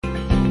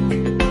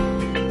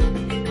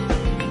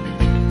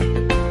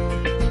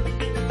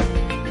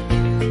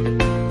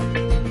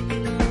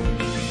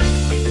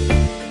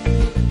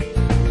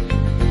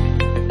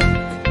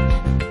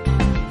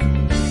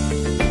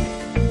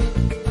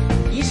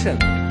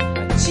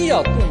既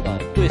要动到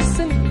对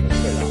身体的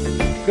治疗，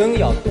更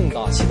要动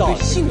到起到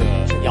性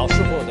药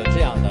师佛的这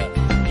样的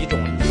一种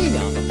力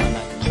量的话呢，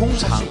通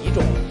常是一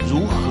种如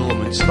何我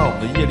们知道我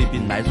们的业力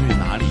病来自于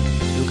哪里，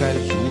又该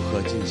如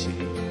何进行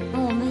我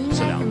们应该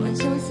怎么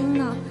修心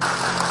呢？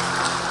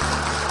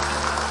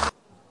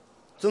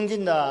尊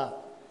敬的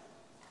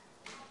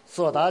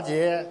索达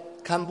杰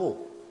堪布，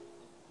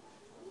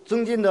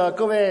尊敬的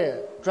各位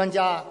专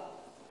家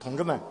同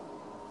志们，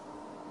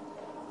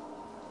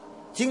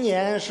今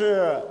年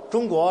是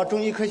中国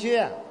中医科学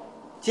院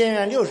建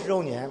院60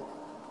周年，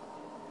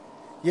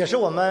也是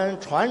我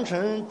们传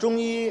承中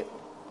医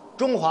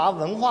中华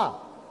文化、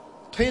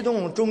推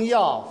动中医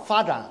药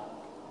发展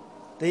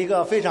的一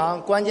个非常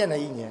关键的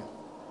一年。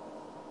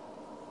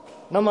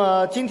那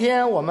么今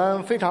天我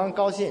们非常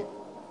高兴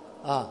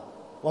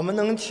我们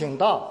能请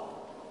到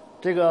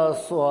这个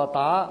索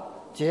达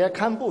杰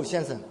堪布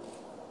先生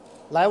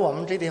来我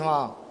们这地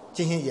方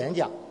进行演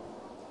讲。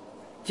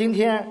今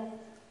天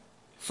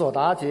索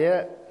达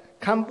杰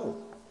堪布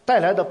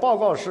带来的报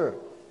告是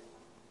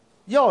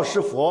药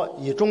师佛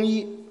与中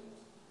医，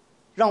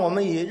让我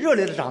们以热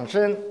烈的掌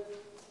声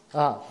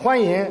欢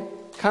迎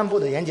堪布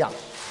的演讲。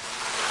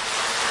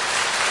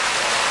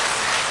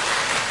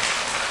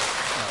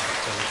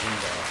尊敬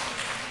的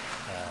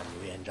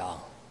刘院长，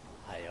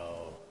还有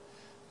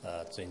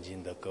尊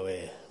敬的各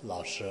位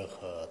老师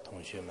和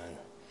同学们，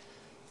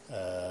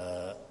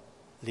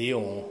利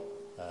用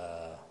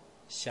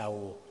下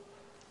午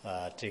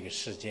这个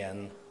时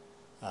间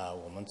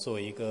我们做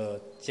一个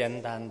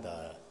简单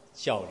的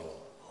交流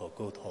和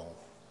沟通。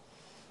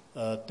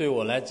对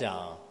我来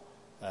讲，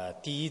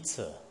第一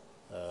次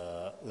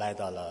来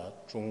到了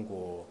中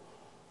国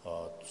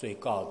最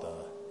高的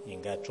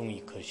应该中医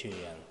科学院。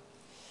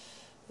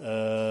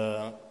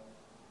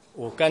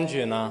我感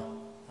觉呢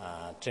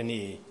这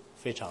里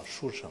非常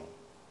殊胜。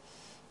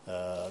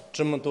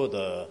这么多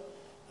的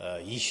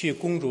医学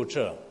工作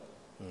者，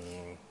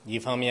一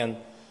方面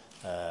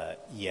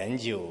研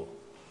究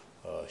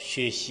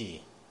学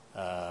习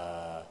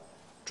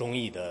中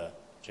医的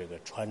这个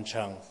传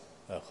承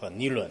和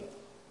理论，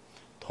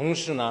同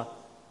时呢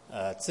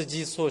自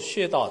己所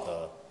学到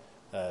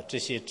的这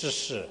些知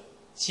识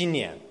经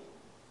验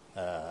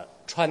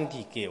传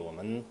递给我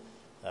们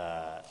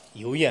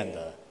有缘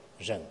的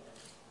人。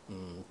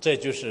这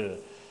就是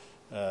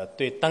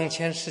对当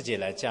前世界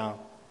来讲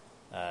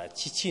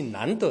极其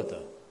难得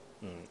的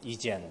一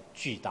件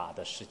巨大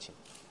的事情。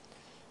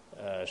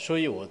所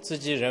以我自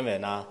己认为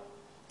呢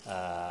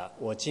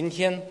我今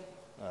天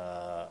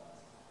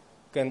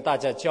跟大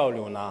家交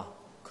流呢，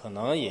可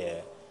能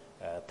也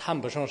谈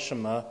不上什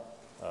么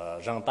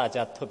让大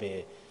家特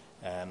别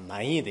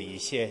满意的一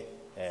些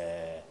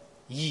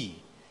意义，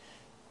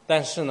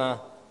但是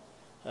呢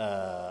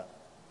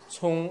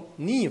从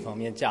另一方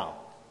面讲，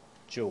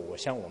就我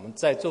想我们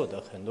在座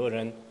的很多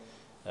人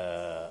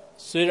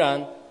虽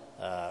然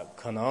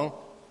可能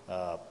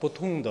不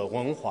同的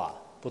文化、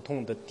不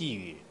同的地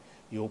域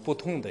有不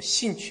同的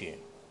兴趣，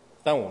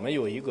但我们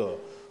有一个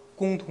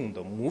共同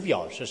的目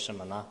标是什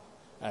么呢？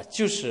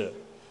就是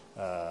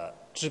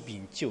治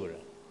病救人。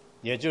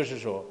也就是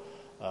说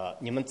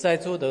你们在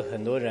座的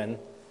很多人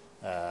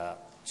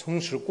从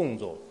事工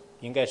作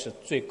应该是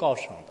最高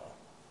尚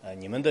的，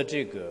你们的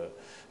这个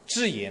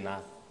职业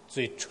呢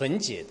最纯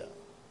洁的。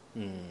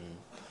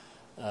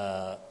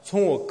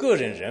从我个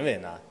人认为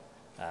呢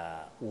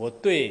我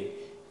对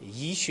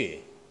医学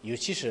尤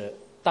其是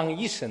当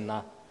医生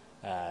呢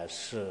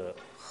是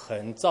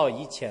很早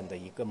以前的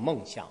一个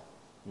梦想。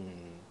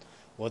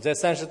我在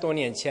30多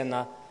年前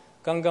呢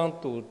刚刚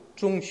读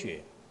中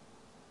学，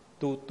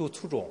读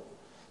初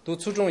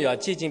中要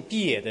接近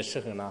毕业的时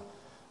候呢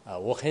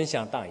我很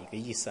想当一个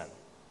医生。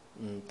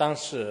当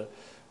时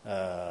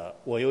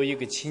我有一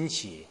个亲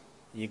戚，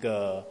一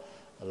个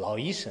老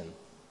医生，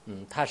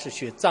他是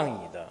学藏医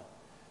的。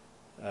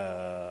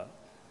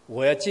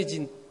我要接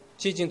近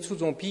初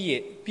中毕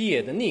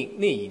业的那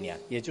一年，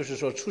也就是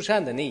说初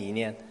三的那一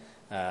年，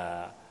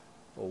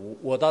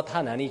我到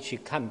他那里去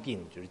看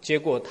病，就是结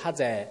果他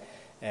在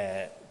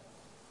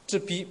治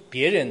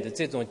别人的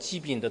这种疾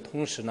病的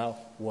同时呢，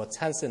我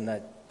产生了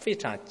非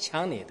常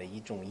强烈的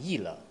一种意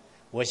乐。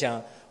我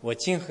想我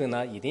今后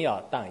呢一定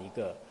要当一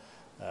个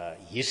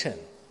医生。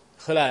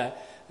后来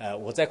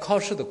我在考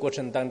试的过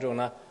程当中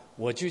呢，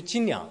我就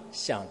尽量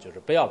想就是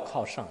不要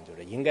考上，就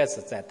是应该是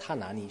在他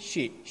那里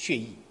学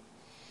医。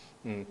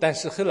但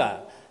是后来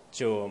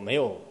就没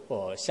有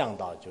想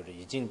到就是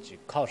已经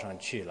考上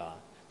去了。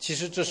其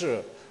实这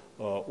是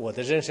我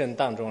的人生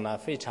当中呢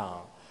非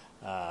常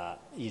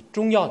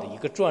重要的一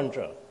个转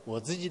折。我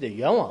自己的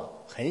愿望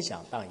很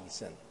想当医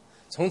生。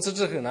从此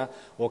之后呢，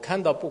我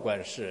看到不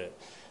管是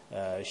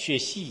学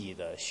西医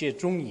的、学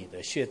中医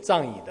的、学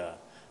藏医的，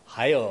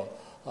还有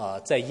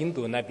在印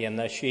度那边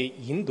呢学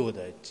印度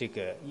的这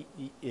个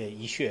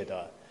医学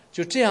的，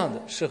就这样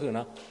的时候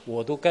呢，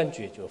我都感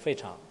觉就非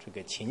常这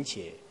个亲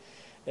切。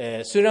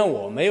虽然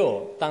我没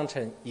有当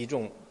成一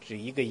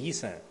个医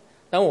生，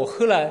但我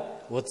后来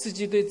我自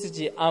己对自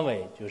己安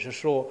慰，就是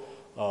说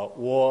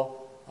我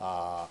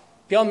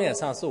表面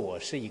上是我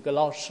是一个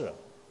老师，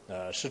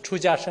是出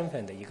家身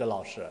份的一个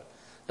老师，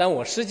但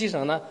我实际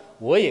上呢，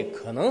我也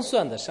可能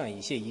算得上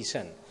一些医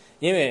生，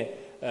因为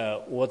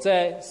我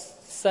在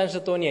30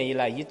多年以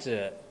来一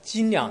直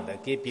尽量的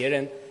给别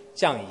人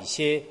讲一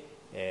些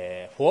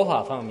佛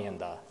法方面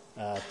的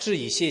治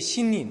一些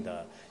心灵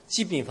的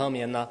疾病方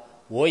面呢，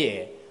我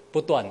也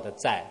不断的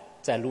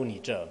在努力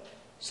着。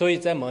所以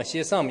在某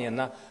些上面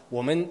呢，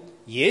我们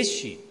也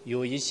许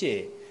有一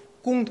些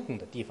共同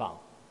的地方。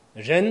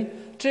人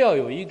只要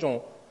有一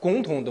种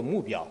共同的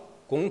目标、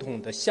共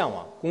同的向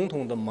往、共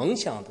同的梦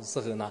想的时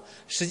候呢，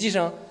实际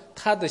上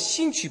他的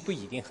兴趣不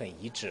一定很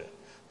一致，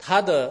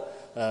他的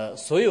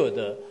所有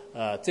的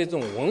这种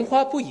文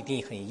化不一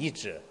定很一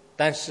致，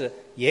但是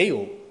也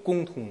有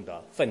共同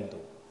的奋斗。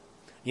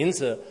因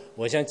此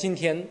我想今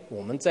天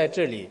我们在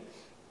这里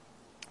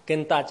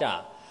跟大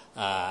家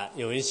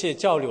有一些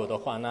交流的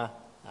话呢，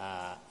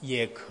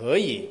也可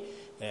以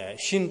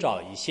寻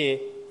找一些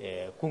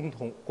共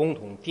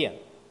同点。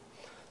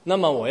那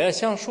么我要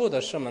想说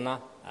的是什么呢？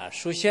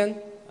首先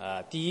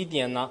第一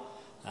点呢，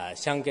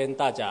想跟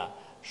大家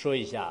说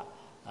一下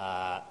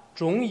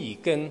中医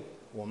跟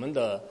我们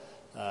的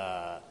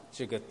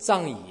这个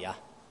藏医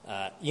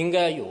应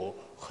该有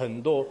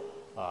很多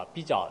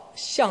比较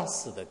相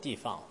似的地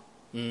方。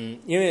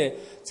因为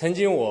曾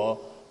经我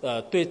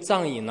对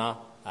藏医呢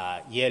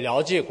也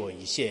了解过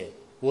一些，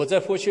我在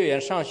佛学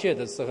院上学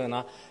的时候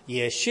呢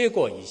也学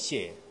过一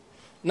些。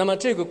那么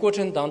这个过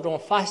程当中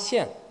发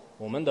现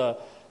我们的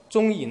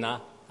中医呢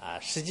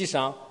实际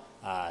上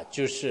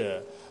就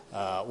是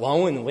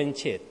望闻问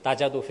切，大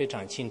家都非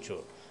常清楚。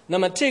那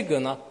么这个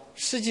呢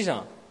实际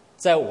上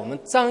在我们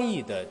藏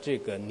医的这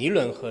个理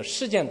论和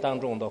实践当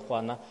中的话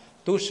呢，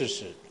都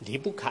是离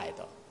不开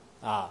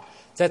的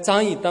在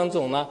藏医当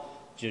中呢，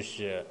就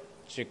是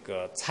这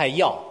个采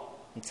药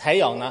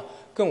呢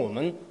跟我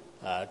们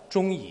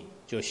中医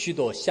就许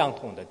多相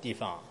同的地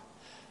方。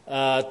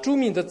著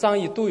名的藏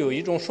医都有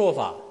一种说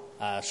法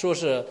说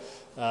是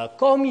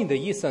高明的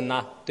医生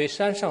呢，对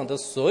山上的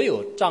所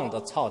有长的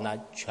草呢，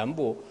全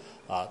部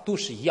都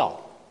是药，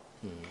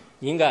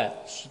应该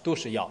都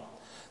是药。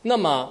那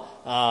么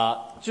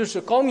就是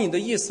高明的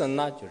医生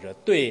呢，就是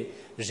对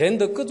人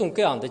的各种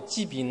各样的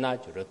疾病呢，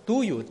就是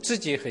都有直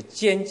接和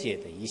间接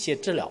的一些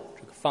治疗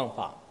这个方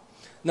法。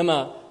那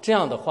么这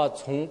样的话，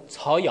从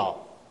草药，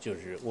就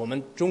是我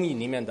们中医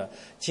里面的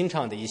经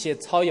常的一些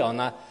草药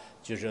呢，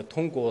就是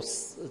通过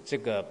这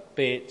个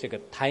被这个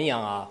太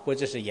阳或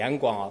者是阳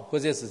光或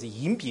者是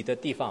阴蔽的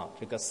地方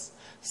这个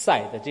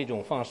晒的这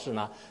种方式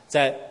呢，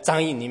在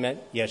藏医里面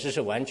也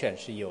是完全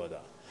是有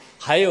的。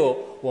还有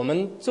我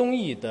们中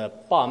医的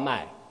把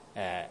脉，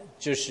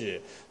就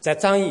是在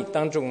藏医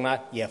当中呢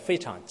也非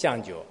常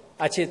讲究，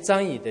而且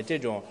藏医的这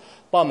种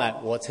把脉，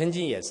我曾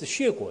经也是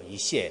学过一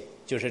些，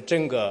就是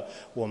整个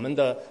我们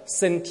的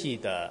身体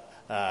的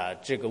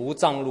这个五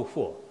脏六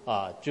腑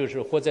就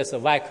是或者是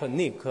外科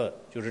内科，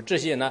就是这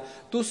些呢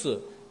都是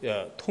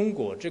通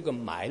过这个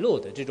脉络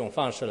的这种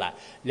方式来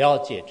了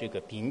解这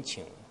个病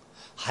情。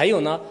还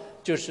有呢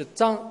就是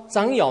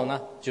藏药呢，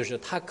就是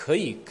它可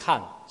以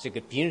看这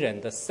个病人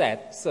的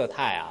色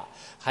态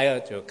还有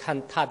就看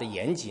他的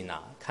眼睛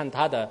看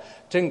他的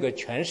整个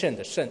全身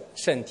的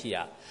身体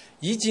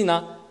以及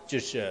呢就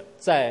是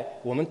在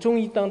我们中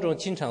医当中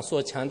经常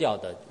所强调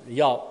的，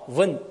要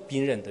问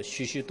病人的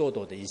许许多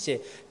多的一些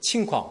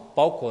情况，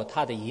包括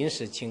他的饮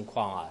食情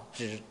况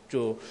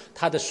就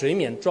他的睡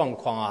眠状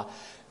况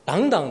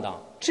等等等。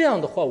这样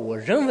的话，我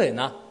认为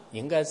呢，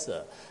应该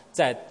是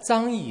在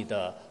藏医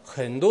的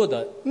很多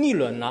的理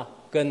论呢，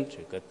跟这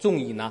个中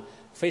医呢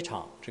非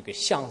常这个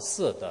相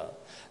似的。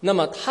那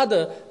么它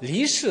的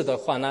历史的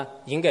话呢，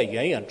应该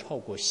远远超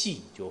过西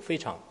医，就非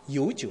常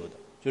悠久的。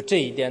就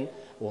这一点，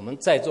我们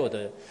在座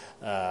的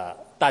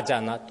大家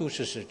呢都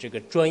是这个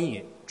专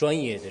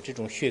业的这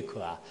种学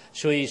科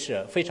所以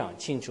是非常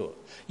清楚。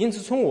因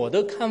此从我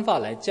的看法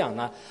来讲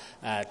呢，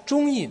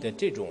中医的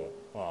这种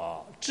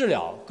治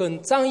疗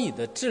跟藏医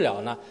的治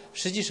疗呢，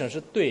实际上是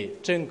对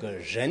整个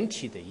人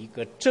体的一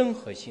个整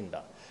合性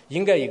的，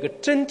应该一个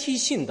整体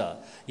性的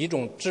一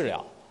种治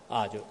疗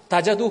就大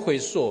家都会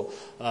说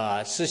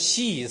是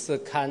西医是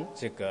看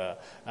这个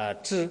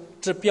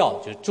治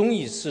标，就中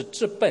医是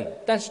治本，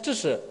但是这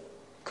是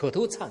口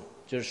头禅，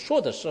就是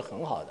说的是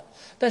很好的，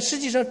但实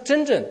际上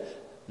真正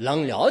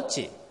能了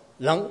解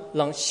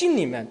能心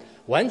里面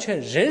完全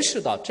认识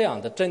到这样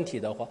的真体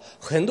的话，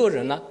很多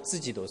人呢自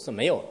己都是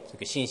没有这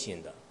个信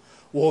心的。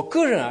我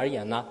个人而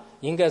言呢，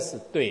应该是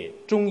对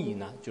中医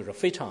呢就是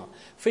非常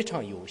非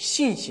常有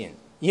信心。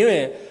因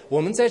为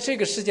我们在这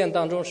个实践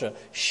当中是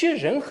学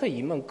任何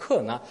一门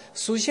课呢，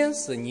首先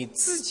是你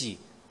自己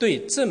对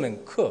这门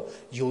课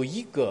有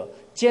一个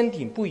坚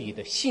定不移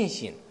的信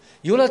心，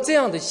有了这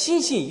样的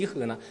信心以后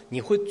呢，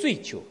你会追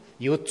求，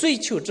有追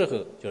求之后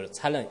就是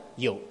才能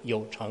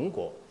有成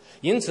果。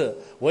因此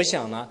我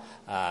想呢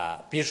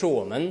比如说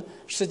我们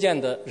实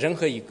践的任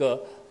何一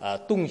个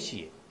东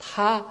西，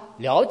它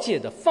了解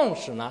的方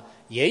式呢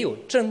也有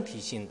整体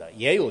性的，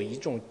也有一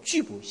种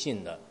局部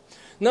性的。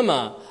那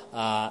么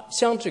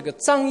像这个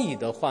藏医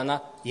的话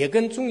呢，也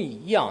跟中医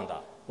一样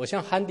的。我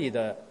想汉地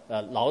的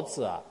老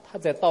子啊，他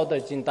在《道德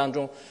经》当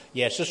中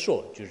也是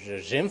说，就是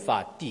人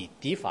法地，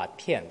地法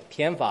天，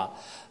天法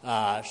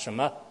什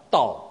么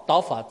道，道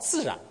法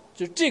自然，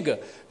就这个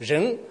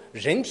人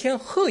天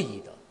合一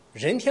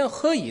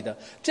的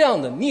这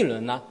样的理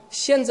论呢，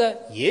现在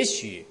也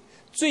许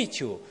追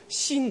求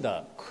新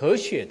的科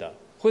学的，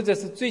或者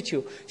是追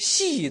求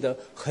西医的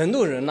很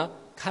多人呢，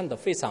看得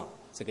非常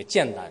这个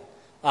简单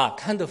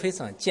看得非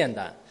常简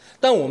单。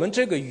但我们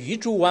这个宇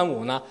宙万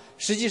物呢，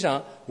实际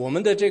上我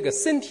们的这个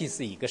身体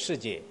是一个世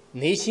界，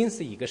内心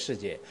是一个世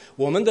界，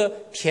我们的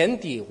天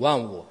地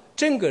万物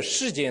整个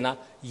世界呢，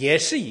也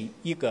是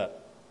一个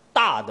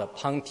大的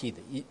庞体的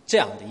这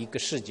样的一个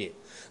世界。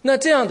那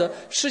这样的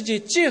世界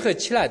结合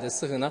起来的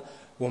时候呢，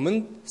我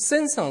们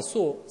身上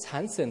所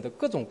产生的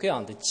各种各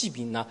样的疾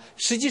病呢，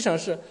实际上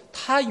是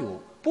它有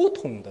不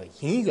同的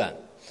因缘。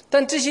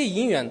但这些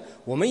因缘，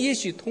我们也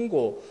许通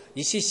过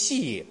一些西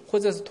医，或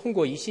者是通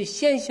过一些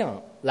现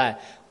象来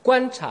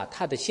观察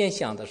它的现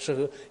象的时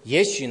候，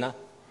也许呢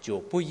就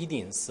不一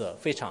定是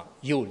非常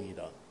有利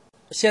的。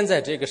现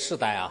在这个时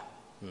代啊，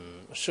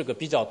是个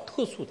比较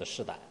特殊的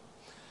时代。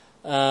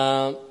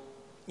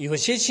有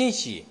些信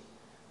息，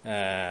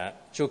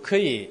就可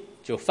以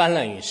就泛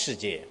滥于世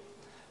界。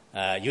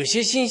有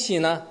些信息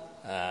呢，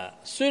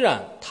虽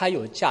然它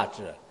有价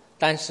值，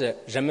但是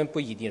人们不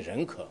一定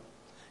认可。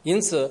因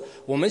此，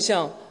我们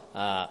像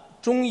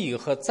中医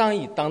和藏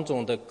医当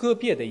中的个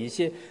别的一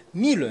些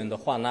理论的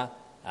话呢，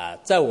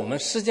在我们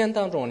实践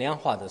当中量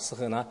化的时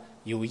候呢，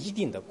有一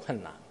定的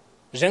困难。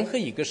任何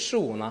一个事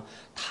物呢，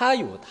它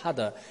有它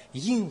的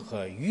因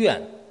和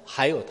缘，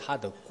还有它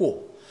的果。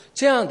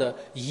这样的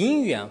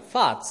因缘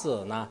法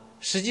则呢，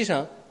实际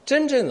上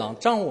真正能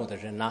掌握的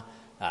人呢，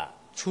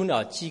除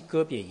了极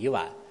个别以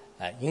外，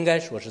应该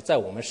说是在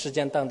我们实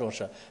践当中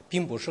是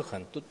并不是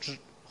很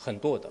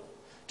多的。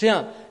这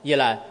样一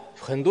来，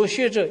很多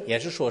学者也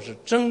是说是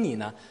真理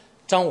呢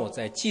掌握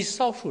在极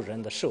少数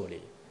人的手里。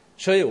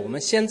所以我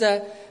们现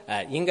在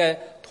应该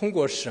通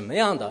过什么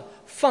样的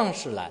方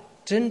式来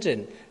真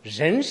正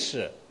认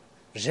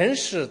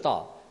识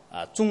到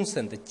众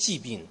生的疾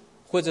病，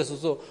或者是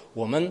说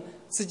我们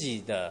自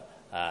己的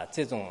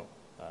这种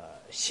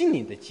心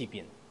理的疾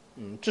病，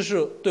这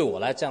是对我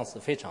来讲是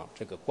非常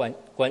这个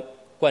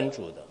关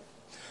注的。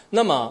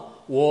那么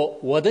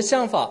我的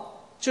想法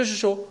就是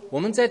说，我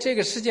们在这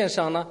个世界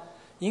上呢，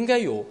应该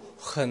有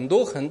很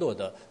多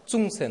的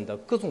众生的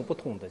各种不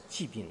同的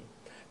疾病，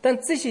但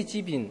这些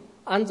疾病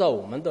按照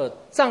我们的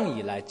藏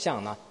医来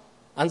讲呢，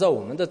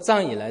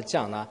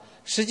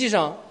实际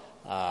上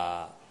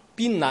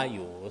病呢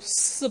有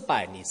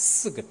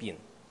404个病。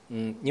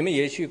你们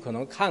也许可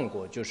能看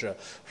过，就是《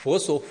佛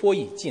说佛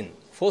医经》，《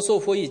佛说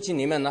佛医经》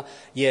里面呢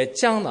也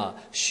讲了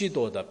许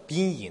多的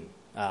病因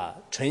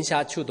春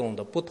夏秋冬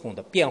的不同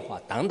的变化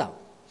等等。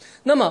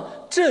那么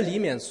这里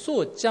面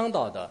所讲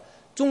到的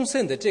众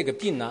生的这个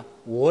病呢，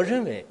我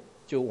认为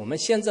就我们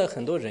现在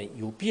很多人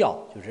有必要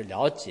就是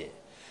了解，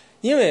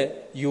因为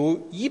有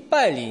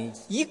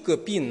101个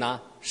病呢，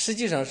实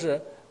际上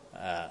是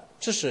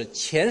这是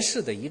前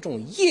世的一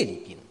种业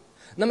力病。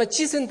那么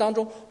基层当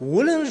中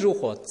无论如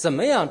何怎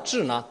么样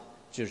治呢，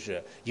就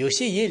是有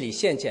些业力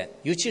现前，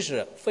尤其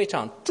是非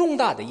常重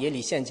大的业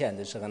力现前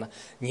的时候呢，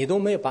你都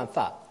没有办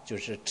法就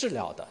是治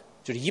疗的，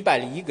就是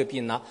101个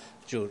病呢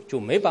就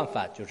没办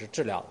法就是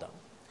治疗的。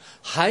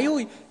还有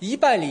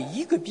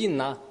101个病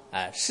呢，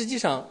实际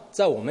上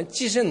在我们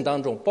基层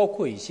当中，包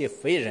括一些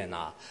非人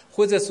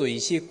或者说一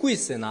些贵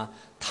神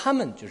他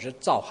们就是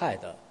造害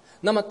的。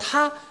那么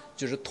他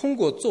就是通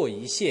过做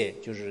一些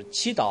就是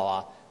祈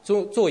祷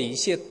做一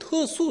些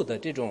特殊的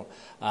这种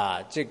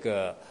这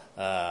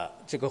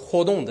个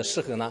活动的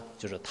时候呢，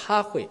就是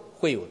他会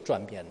有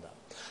转变的。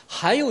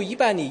还有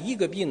101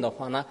个病的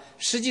话呢，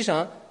实际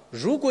上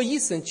如果医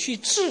生去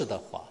治的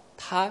话，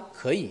他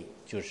可以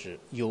就是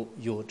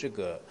有这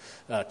个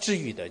治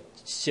愈的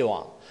希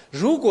望。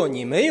如果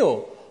你没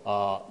有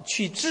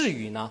去治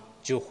愈呢，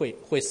就会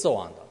死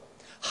亡的。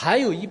还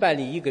有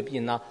101个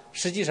病呢，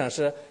实际上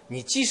是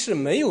你即使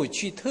没有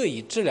去特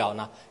意治疗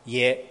呢，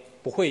也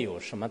不会有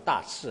什么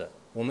大事。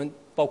我们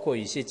包括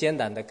一些简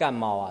单的感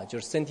冒就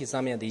是身体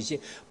上面的一些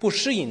不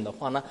适应的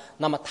话呢，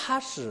那么它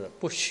是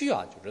不需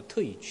要就是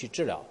特意去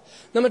治疗。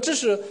那么这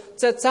是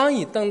在藏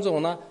医当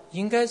中呢，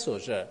应该说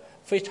是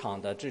非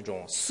常的这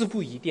种四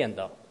不一点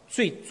的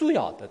最主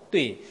要的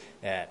对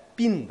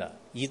病的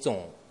一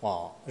种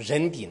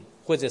认定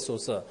或者说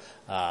是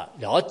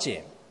了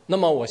解。那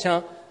么我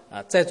想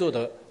在座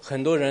的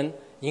很多人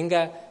应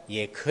该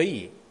也可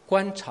以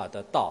观察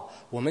得到，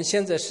我们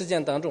现在实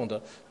践当中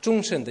的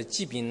众生的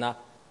疾病呢，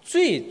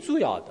最主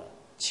要的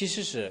其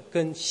实是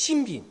跟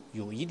心病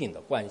有一定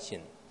的关系。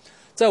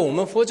在我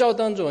们佛教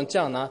当中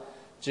讲呢，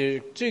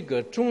这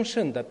个众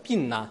生的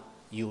病呢，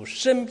有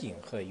身病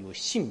和有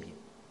心病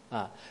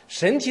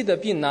身体的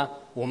病呢，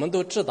我们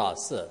都知道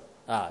是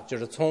就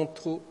是从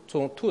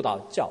头到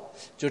脚，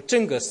就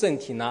整个身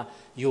体呢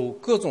有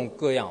各种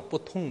各样不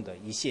同的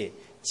一些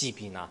疾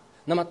病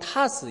那么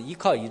它是依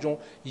靠一种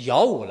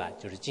药物来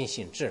就是进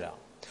行治疗。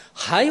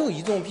还有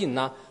一种病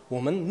呢，我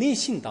们内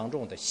心当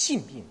中的心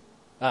病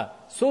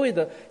所谓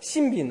的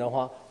性病的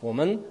话，我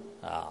们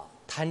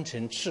贪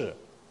嗔痴，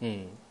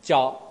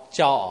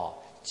骄傲、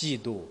嫉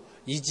妒，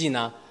以及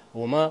呢，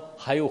我们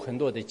还有很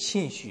多的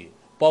情绪，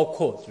包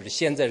括就是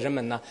现在人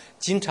们呢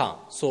经常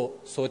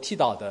所提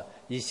到的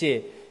一些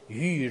抑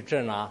郁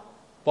症啊，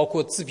包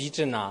括自闭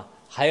症啊，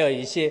还有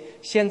一些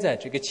现在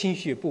这个情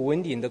绪不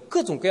稳定的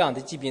各种各样的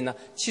疾病呢，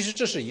其实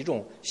这是一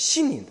种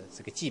心灵的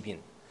这个疾病。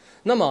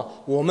那么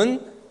我们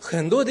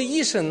很多的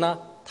医生呢，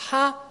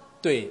他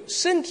对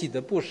身体的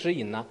不适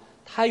应呢，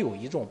他有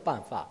一种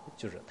办法，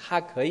就是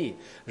他可以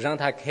让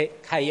他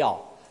开药，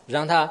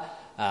让他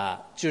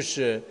就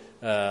是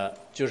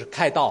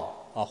开刀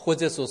或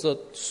者说是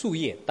输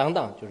液等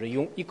等，就是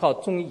用依靠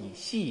中医、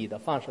西医的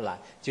方式来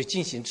就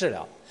进行治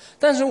疗。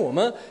但是我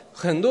们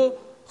很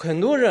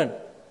多人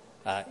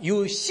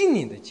有心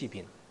灵的疾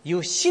病，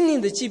有心灵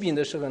的疾病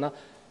的时候呢，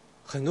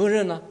很多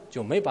人呢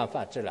就没办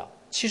法治疗。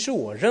其实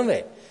我认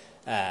为，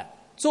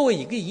作为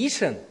一个医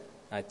生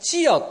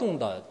既要懂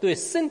得对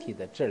身体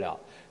的治疗，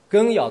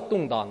更要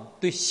懂得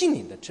对心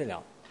灵的治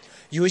疗。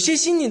有些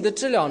心灵的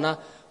治疗呢，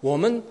我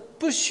们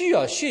不需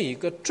要学一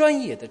个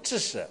专业的知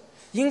识，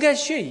应该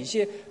学一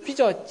些比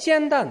较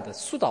简单的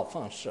疏导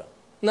方式。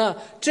那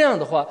这样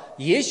的话，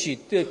也许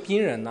对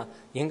病人呢，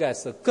应该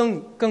是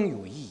更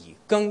有意义，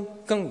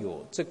更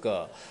有这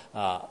个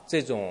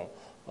这种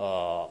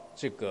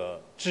这个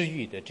治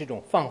愈的这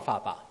种方法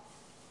吧。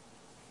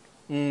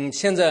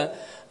现在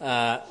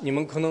你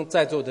们可能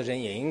在座的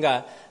人也应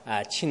该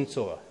清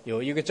楚，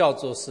有一个叫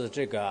做是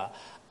这个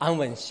安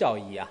稳效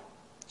益啊，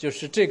就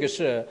是这个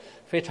是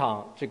非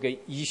常这个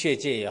医学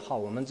界也好，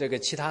我们这个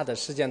其他的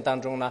实践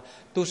当中呢，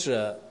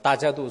大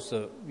家都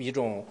是一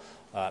种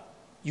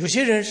有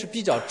些人是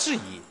比较质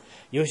疑，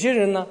有些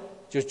人呢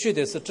就觉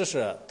得这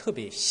是特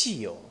别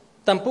稀有。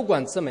但不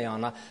管怎么样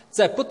呢，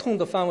在不同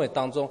的范围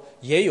当中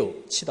也有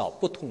起到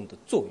不同的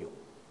作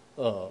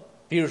用。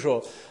比如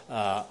说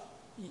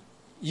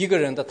一个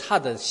人的他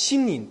的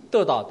心灵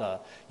得到的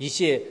一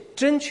些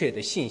正确的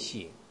信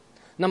息，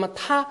那么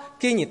他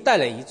给你带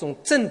来一种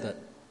正的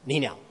力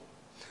量。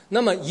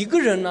那么一个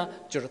人呢，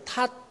就是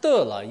他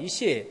得了一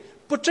些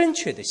不正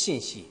确的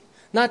信息，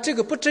那这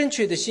个不正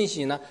确的信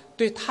息呢，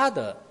对他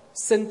的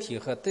身体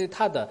和对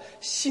他的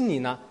心理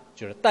呢，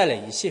就是带来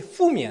一些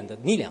负面的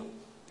力量。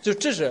就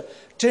这是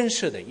真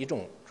实的一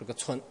种这个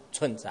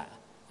存在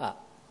啊。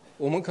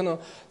我们可能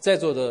在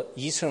座的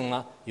医生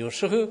呢，有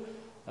时候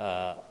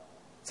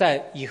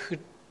在医学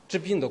治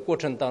病的过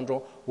程当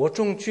中，我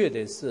总觉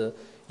得是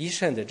医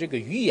生的这个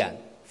语言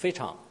非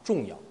常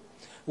重要。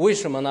为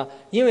什么呢？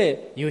因为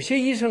有些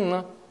医生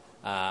呢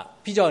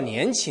比较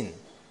年轻，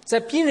在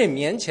病人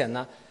面前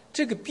呢，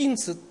这个病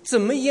是这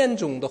么严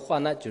重的话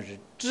呢，就是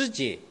直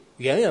接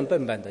原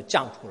本的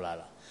讲出来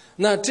了。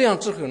那这样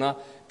之后呢，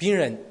病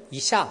人一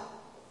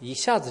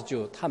下子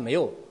就他没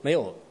有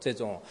这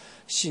种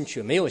兴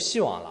趣，没有希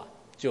望了，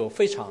就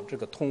非常这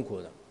个痛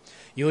苦的。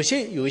有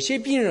些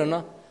病人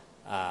呢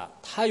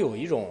他有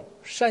一种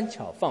善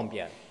巧方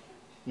便。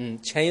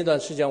前一段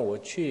时间我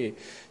去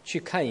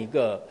看一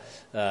个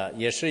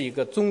也是一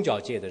个宗教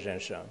界的人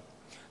士。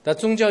但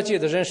宗教界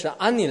的人士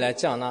按理来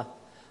讲呢，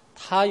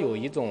他有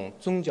一种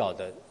宗教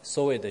的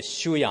所谓的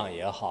修养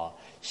也好，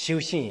修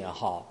行也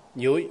好，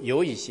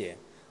有一些，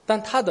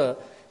但他的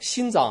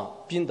心脏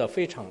病得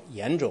非常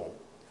严重。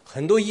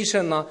很多医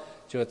生呢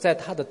就在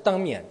他的当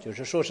面就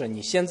是说是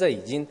你现在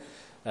已经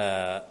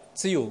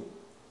只有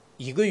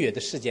1个月的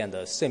时间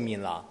的生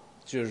命了，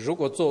就如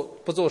果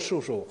不做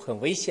手术很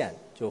危险，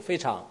就非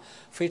常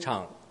非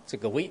常这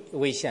个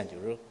危险，就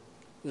是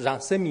让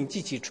生命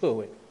极其垂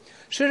危。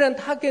虽然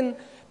他跟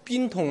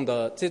病童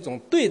的这种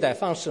对待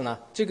方式呢，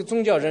这个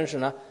宗教人士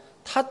呢，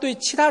他对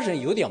其他人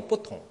有点不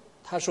同。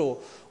他说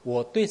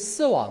我对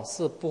死亡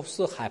是不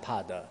是害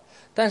怕的，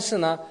但是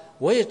呢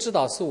我也知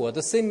道是我的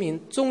生命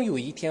终有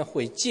一天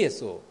会结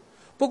束。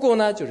不过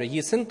呢就是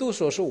医生都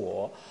说是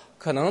我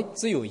可能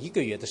只有1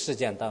个月的时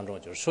间当中，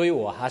所以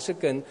我还是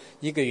跟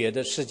1个月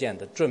的时间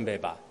的准备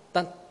吧。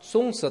但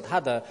总是他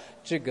的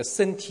这个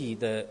身体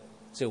的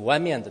这外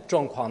面的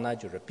状况呢，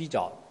就是比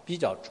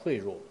较脆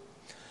弱。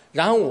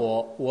然后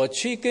我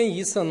去跟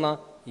医生呢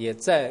也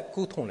在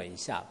沟通了一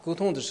下，沟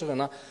通的时候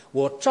呢，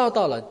我找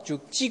到了就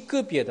极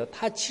个别的，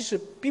他其实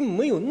并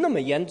没有那么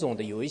严重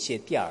的有一些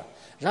点儿。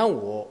然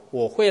后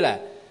我回来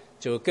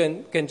就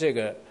跟这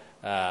个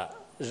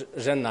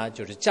人呢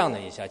就是讲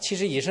了一下，其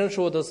实医生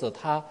说的是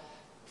他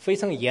非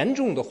常严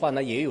重的话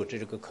呢也有这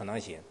个可能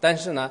性，但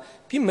是呢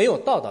并没有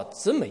到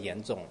这么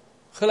严重。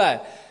后来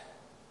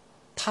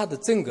他的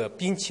整个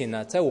病情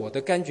呢，在我的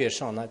感觉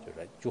上呢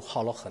就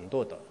好了很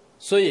多的。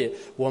所以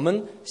我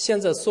们现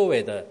在所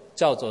谓的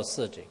叫做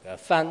是这个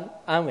反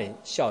安稳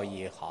效应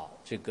也好，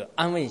这个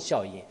安稳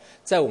效应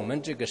在我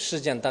们这个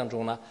实践当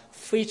中呢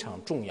非常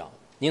重要。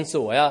因此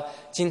我要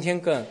今天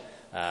跟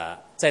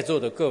在座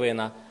的各位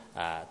呢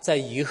在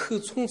以后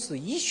从事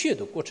医学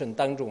的过程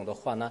当中的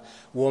话呢，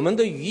我们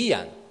的语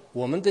言，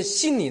我们的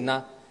心理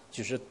呢，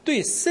就是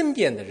对身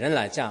边的人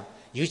来讲，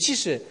尤其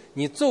是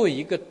你作为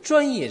一个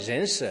专业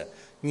人士，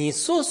你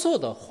所说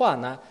的话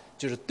呢，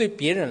就是对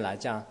别人来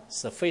讲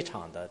是非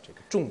常的这个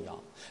重要。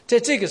在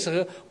这个时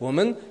候，我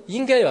们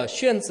应该要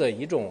选择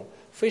一种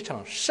非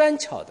常善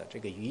巧的这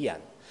个语言。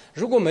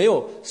如果没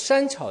有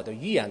善巧的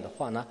语言的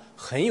话呢，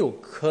很有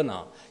可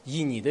能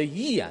以你的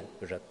语言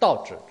就是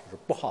导致就是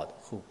不好的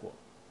后果。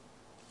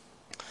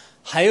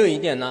还有一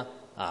点呢，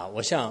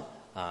我想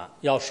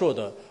要说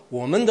的，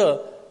我们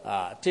的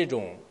这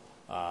种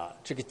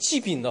这个疾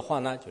病的话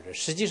呢，就是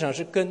实际上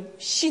是跟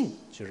性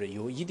就是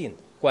有一定的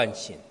关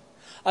系。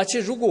而且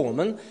如果我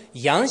们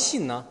阳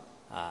性呢，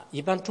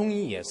一般中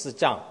医也是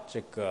讲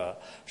这个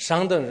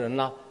上等人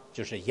呢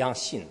就是阳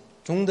性，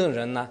中等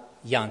人呢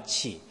阳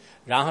气，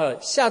然后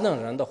下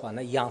等人的话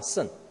呢阳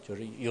肾，就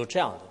是有这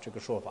样的这个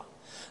说法。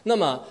那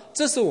么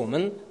这是我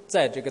们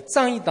在这个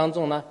藏医当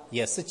中呢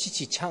也是极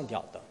其强调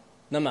的。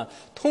那么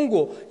通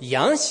过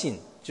阳性，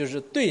就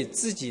是对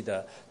自己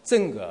的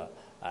整个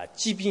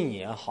疾病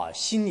也好，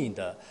心理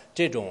的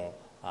这种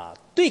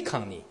对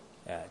抗力，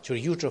就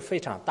有着非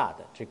常大的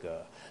这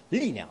个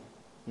力量。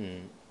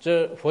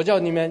这佛教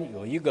里面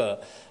有一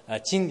个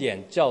经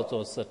典叫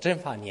做是《正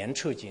法念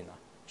处经》啊，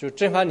就是《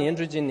正法念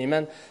处经》里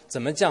面怎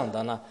么讲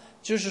的呢？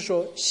就是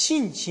说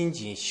性清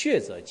净，血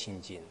则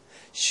清净，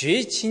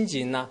血清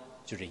净呢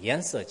就是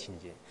颜色清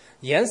净，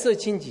颜色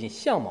清净，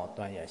相貌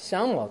端严，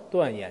相貌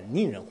端严，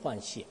令人欢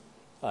喜。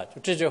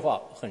就这句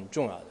话很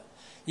重要的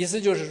意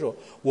思，就是说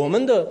我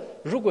们的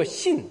如果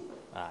性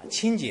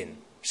清净，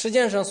实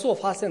际上所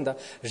发生的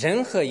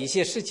任何一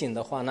些事情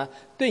的话呢，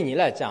对你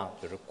来讲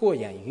就是过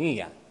眼云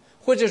烟，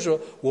或者说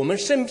我们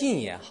生病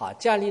也好，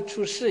家里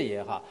出事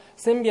也好，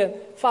身边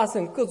发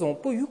生各种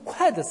不愉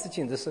快的事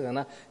情的时候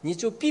呢，你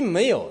就并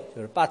没有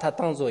就是把它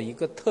当做一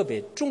个特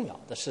别重要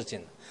的事情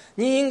了。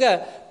你应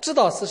该知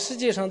道是世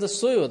界上的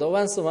所有的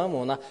万事万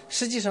物呢，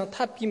实际上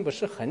它并不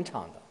是恒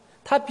常的，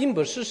它并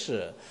不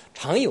是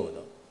常有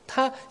的，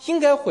它应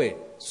该会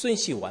瞬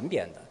息万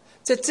变的。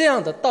在这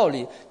样的道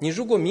理你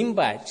如果明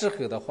白之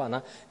后的话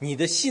呢，你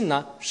的心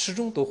呢始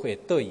终都会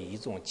得以一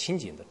种清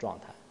净的状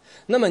态。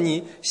那么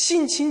你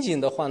心清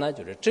净的话呢，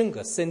就是整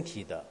个身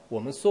体的我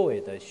们所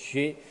谓的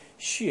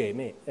血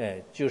脉，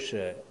就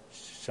是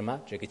什么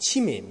这个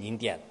气脉明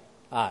点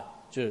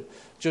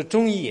就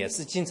中医也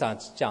是经常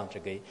讲这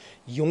个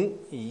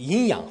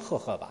阴阳和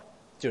合吧，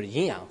就是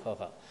阴阳和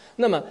合。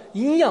那么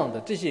阴阳的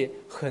这些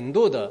很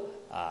多的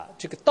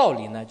这个道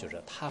理呢，就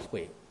是它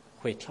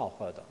会调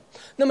和的。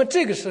那么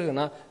这个时候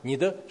呢，你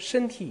的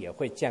身体也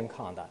会健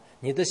康的，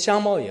你的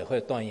相貌也会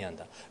端严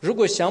的。如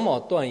果相貌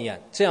端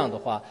严，这样的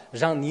话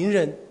让令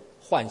人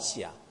欢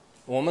喜啊。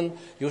我们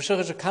有时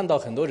候是看到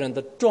很多人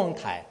的状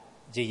态，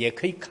也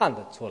可以看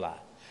得出来。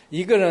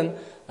一个人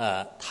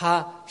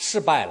他失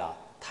败了，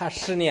他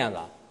失恋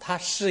了，他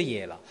失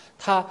业了，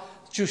他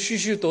就许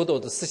许多多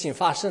的事情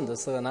发生的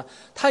时候呢，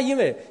他因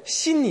为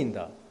心灵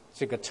的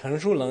这个承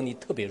受能力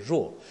特别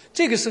弱，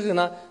这个时候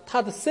呢，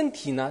他的身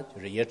体呢，就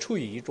是也处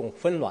于一种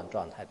纷乱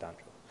状态当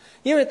中。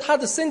因为他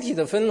的身体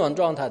的纷乱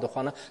状态的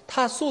话呢，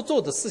他所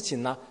做的事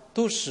情呢，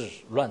都是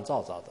乱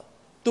糟糟的，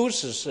都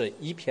是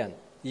一片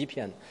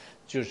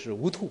就是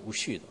无头无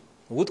绪的，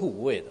无头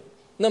无尾的。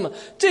那么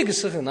这个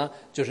时候呢，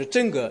就是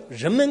整个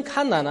人们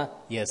看来呢，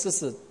也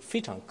是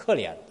非常可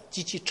怜的，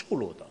极其丑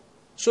陋的。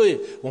所以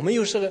我们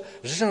有时候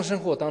日常生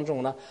活当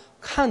中呢，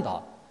看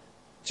到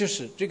就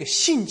是这个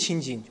性清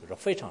净就是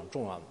非常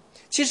重要的。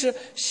其实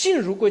性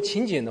如果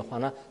清净的话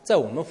呢，在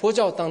我们佛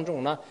教当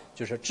中呢，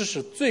就是这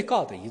是最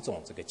高的一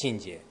种这个境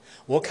界。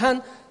我看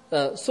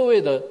所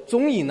谓的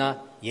中医呢，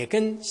也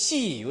跟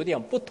西医有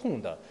点不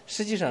同的，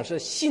实际上是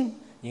性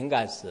应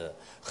该是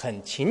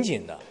很清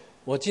净的。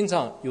我经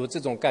常有这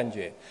种感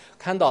觉，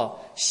看到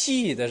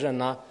西医的人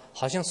呢，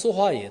好像说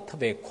话也特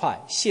别快，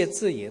写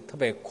字也特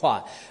别快，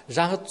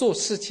然后做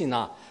事情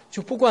呢，就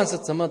不管是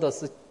怎么的，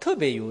是特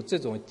别有这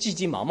种急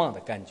急忙忙的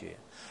感觉。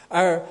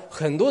而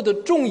很多的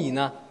中医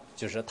呢，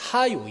就是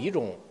它有一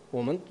种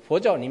我们佛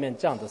教里面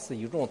讲的是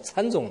一种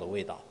禅宗的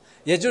味道。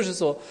也就是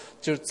说，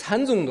就是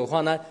禅宗的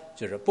话呢，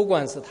就是不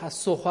管是他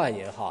说话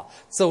也好，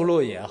走路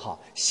也好，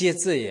写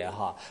字也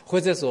好，或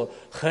者说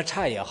喝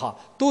茶也好，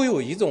都有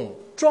一种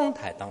状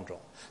态当中。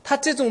他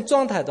这种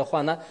状态的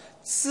话呢，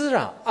自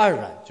然而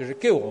然就是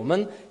给我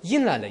们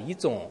引来了一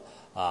种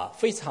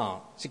非常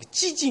这个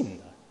激进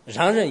的，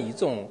让人一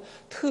种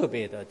特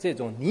别的这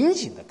种宁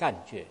静的感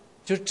觉。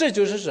这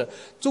就是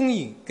中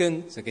医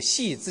跟这个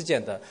西医之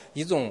间的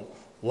一种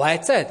外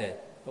在的。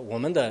我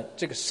们的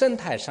这个生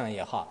态上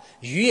也好，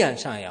语言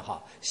上也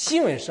好，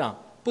行为上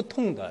不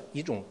同的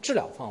一种治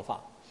疗方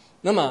法。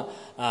那么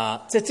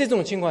在这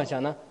种情况下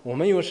呢，我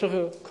们有时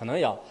候可能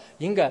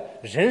应该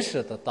认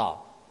识得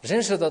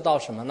到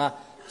什么呢？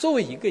作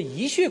为一个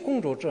医学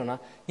工作者呢，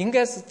应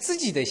该是自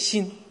己的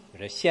心就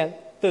是先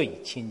得以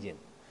清净。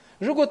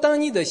如果当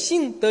你的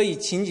心得以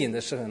清净的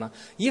时候呢，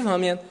一方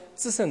面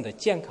自身的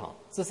健康、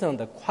自身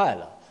的快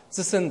乐、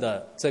自身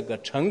的这个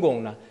成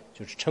功呢，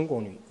就是成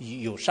功率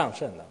有上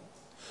升的。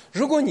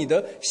如果你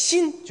的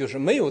心就是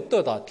没有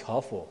得到调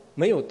伏，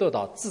没有得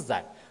到自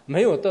在，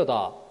没有得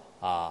到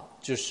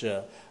就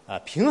是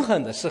平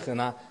衡的时候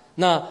呢，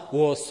那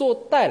我所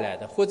带来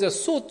的或者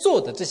所做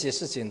的这些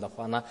事情的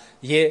话呢，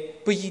也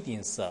不一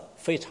定是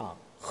非常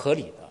合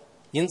理的。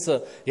因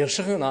此有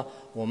时候呢，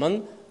我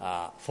们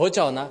佛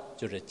教呢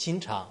就是经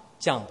常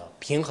讲的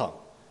平衡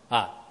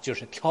就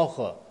是调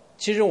和。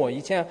其实我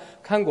以前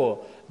看过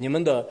你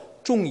们的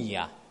中医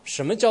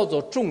什么叫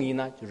做中医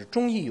呢？就是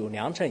中医有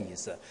2层意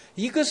思，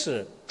一个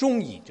是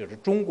中医，就是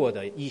中国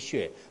的医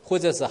学，或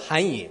者是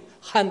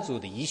汉族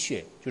的医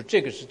学，就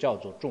这个是叫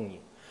做中医。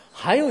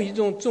还有一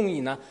种中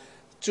医呢，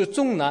就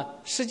中呢，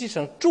实际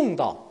上中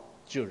道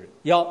就是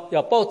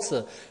要保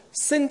持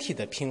身体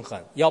的平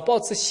衡，要保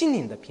持心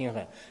灵的平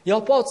衡，要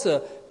保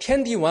持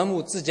天地万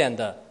物之间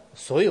的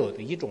所有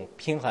的一种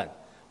平衡。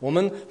我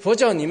们佛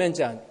教里面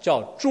讲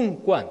叫中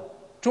观，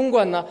中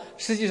观呢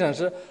实际上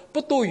是不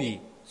多于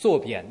左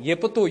边，也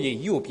不多于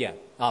右边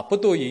不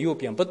多于右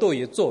边，不多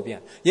于左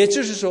边。也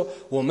就是说，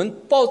我们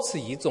保持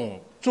一种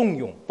中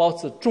庸，保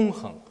持中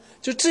衡。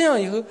就这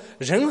样以后，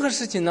任何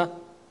事情呢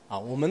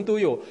我们都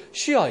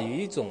需要有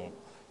一种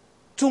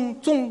就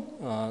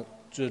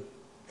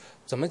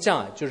怎么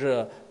讲就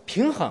是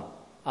平衡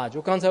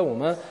就刚才我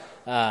们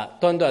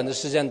短短的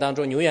时间当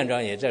中，牛院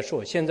长也在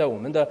说，现在我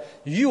们的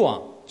欲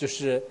望就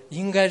是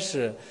应该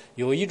是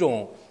有一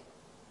种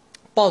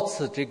保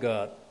持这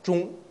个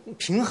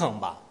平衡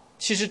吧。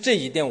其实这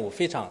一点我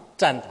非常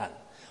赞叹。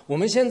我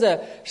们现在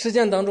实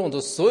践当中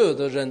的所有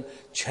的人，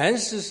全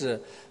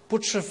是不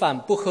吃饭、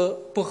不喝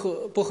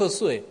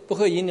水、不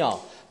喝饮料，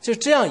就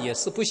这样也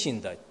是不行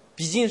的。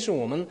毕竟是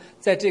我们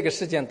在这个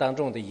实践当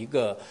中的一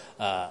个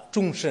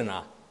众生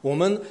我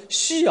们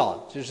需要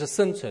就是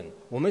生存，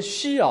我们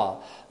需要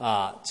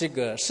这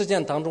个实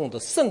践当中的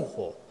生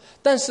活，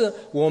但是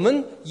我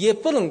们也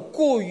不能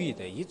过于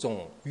的一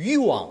种欲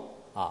望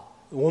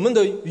我们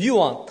的欲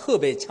望特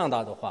别强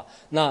大的话，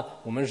那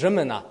我们人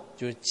们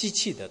就是极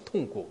其的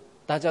痛苦。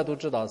大家都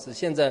知道是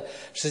现在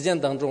实践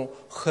当中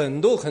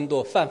很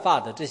多犯法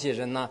的这些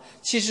人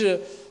其实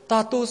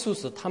大多数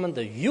是他们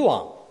的欲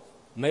望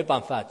没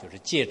办法就是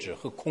节制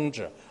和控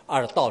制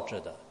而导致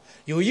的。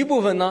有一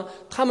部分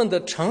他们的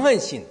嗔恨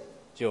心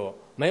就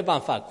没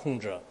办法控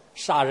制，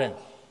杀人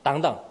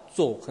等等，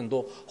做很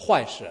多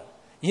坏事。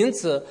因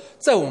此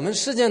在我们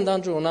实践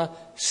当中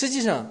实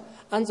际上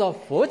按照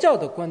佛教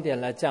的观点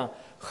来讲，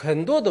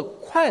很多的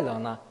快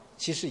乐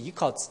其实依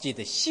靠自己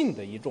的心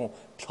的一种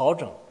调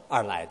整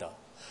而来的。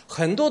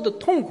很多的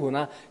痛苦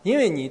因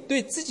为你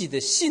对自己的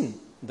心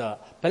的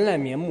本来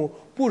面目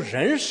不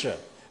认识，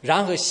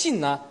然后心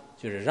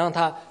就是让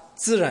它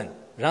自然，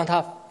让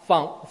它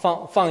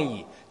放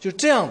逸，就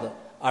这样的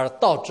而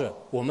导致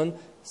我们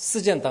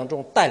实践当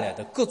中带来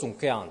的各种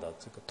各样的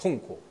这个痛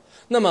苦。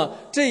那么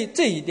这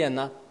一点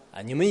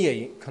你们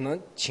也可能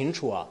清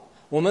楚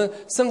我们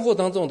生活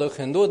当中的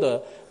很多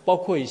的包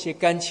括一些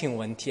感情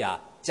问题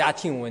家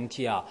庭问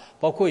题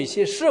包括一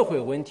些社会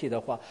问题的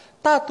话，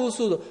大多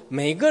数的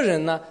每个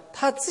人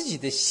他自己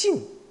的心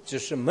就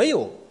是没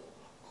有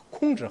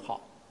控制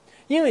好。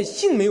因为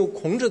心没有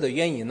控制的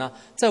原因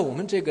在我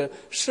们这个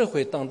社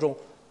会当中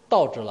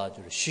导致了就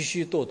是许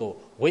许多多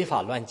违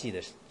法乱纪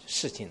的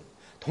事情。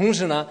同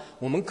时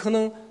我们可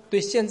能对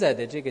现在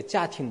的这个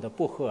家庭的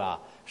不和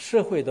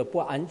社会的不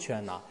安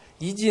全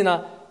以及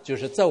就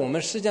是在我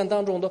们实践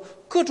当中的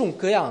各种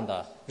各样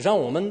的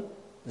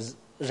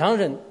让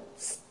人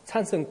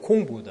产生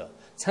恐怖的、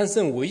产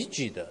生畏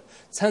惧的、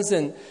产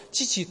生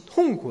极其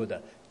痛苦的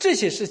这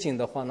些事情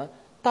的话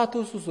大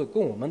多数是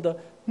跟我们的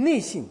内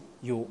心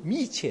有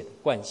密切的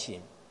关系。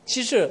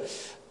其实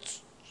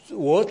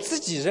我自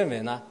己认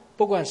为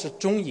不管是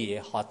中医也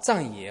好，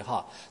藏医也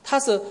好，它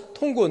是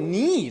通过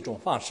另一种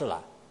方式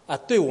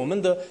对我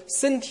们的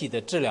身体的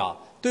治疗，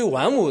对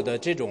万物的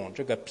这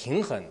个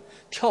平衡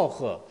调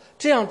和，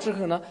这样之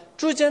后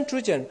逐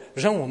渐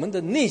让我们的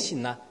内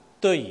心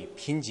得以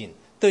平静，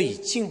得以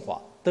净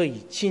化，得以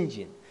清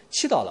净，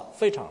起到了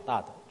非常大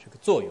的这个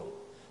作用。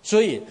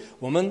所以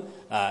我们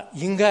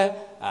应该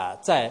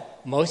在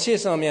某些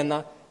上面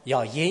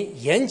要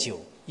研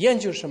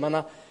究什么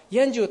呢？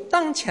研究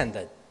当前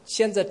的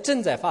现在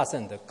正在发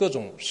生的各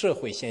种社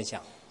会现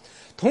象，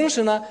同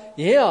时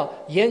也要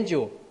研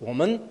究我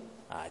们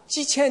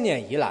几千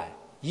年以来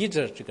一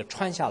直这个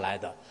传下来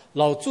的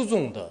老祖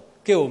宗的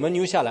给我们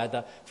留下来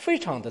的非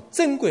常的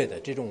珍贵的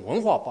这种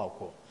文化包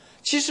袱。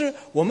其实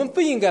我们不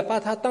应该把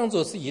它当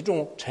作是一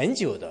种陈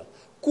旧的、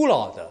古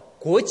老的、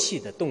过气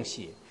的东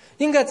西，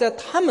应该在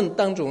他们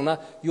当中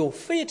有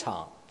非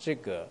常这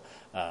个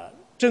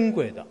珍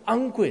贵的、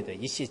昂贵的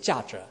一些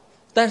价值。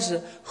但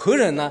是后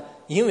人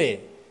因为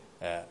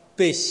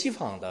被西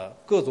方的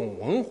各种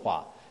文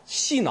化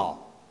洗脑，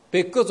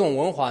被各种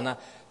文化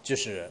就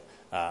是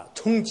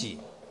冲击，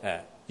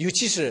尤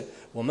其是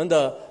我们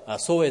的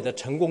所谓的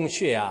成功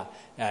学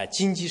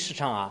经济市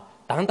场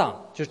等等，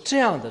就这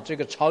样的这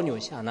个潮流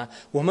下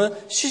我们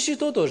许许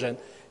多多人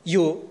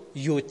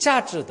有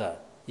价值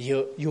的、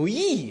有意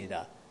义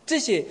的这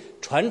些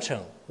传承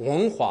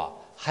文化，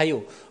还有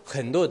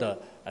很多的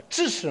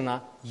知识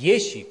也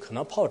许可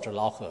能抛之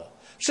脑后，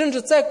甚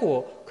至再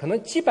过可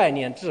能几百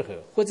年之后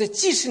或者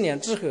几十年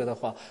之后的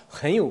话，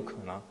很有可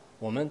能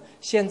我们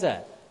现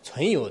在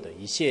存有的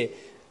一些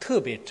特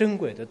别珍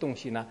贵的东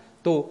西呢，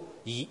都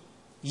一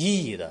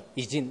一的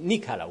已经离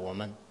开了我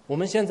们。我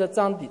们现在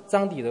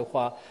藏地的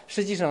话，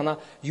实际上呢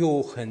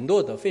有很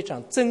多的非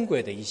常珍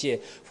贵的一些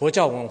佛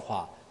教文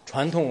化、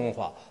传统文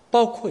化，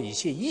包括一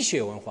些医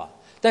学文化。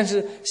但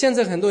是现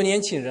在很多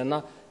年轻人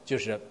呢，就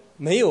是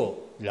没有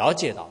了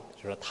解到，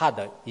就是它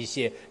的一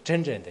些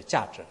真正的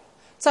价值。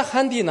在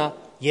汉地呢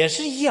也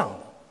是一样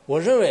的。我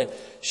认为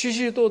许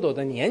许多多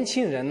的年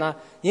轻人呢，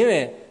因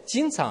为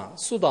经常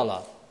受到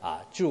了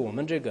就我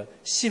们这个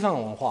西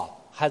方文化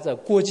还在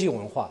国际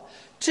文化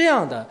这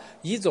样的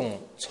一种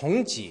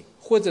冲击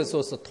或者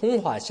说是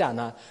同化下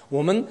呢，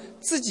我们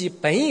自己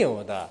本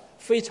有的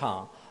非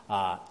常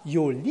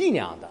有力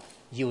量的、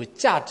有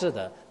价值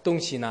的东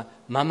西呢，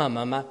慢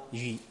慢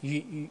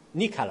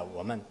离开了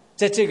我们。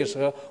在这个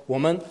时候，我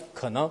们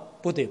可能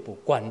不得不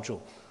关注。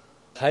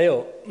还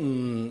有，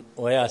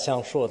我要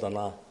想说的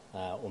呢，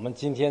我们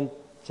今天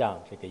讲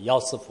这个药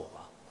师佛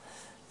吧。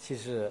其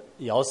实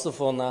药师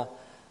佛呢，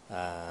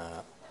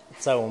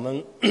在我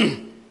们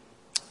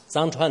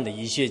藏传的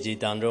医学界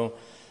当中，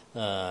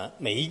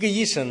每一个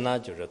医生呢，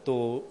就是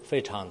都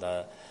非常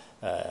的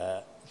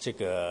这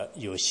个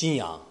有信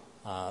仰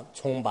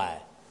崇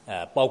拜，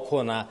包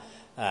括呢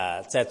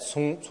在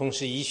从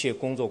事医学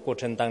工作过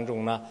程当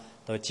中呢，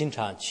都经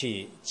常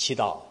去祈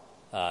祷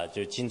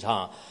就经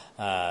常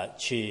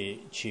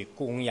去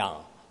供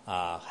养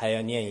还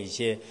要念一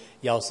些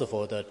药师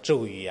佛的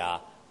咒语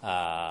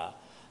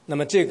那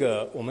么这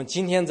个我们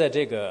今天在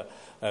这个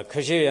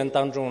科学院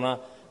当中呢，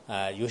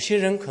有些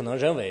人可能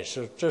认为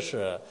这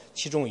是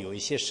其中有一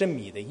些神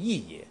秘的意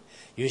义，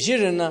有些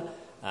人呢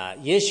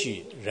也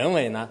许认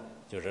为呢，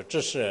就是这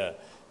是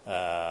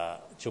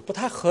就不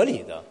太合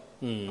理的。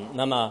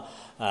那么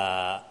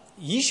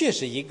医学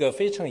是一个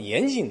非常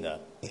严谨的、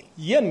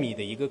严密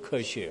的一个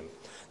科学，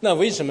那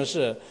为什么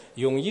是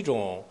用一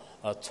种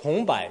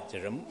崇拜，就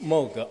是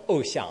某个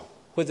偶像，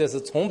或者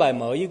是崇拜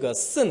某一个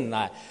神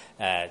来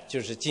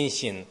就是进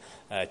行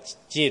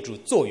借助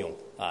作用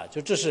就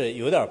这是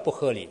有点不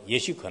合理，也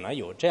许可能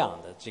有这样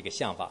的这个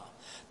想法。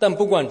但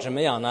不管怎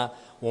么样呢，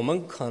我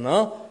们可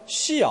能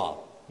需要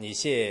一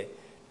些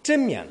正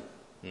面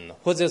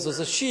或者说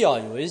是需要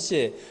有一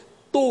些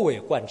多维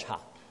观察。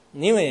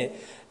因为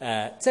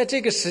在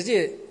这个世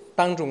界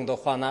当中的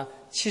话呢，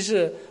其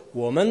实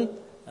我们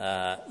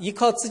依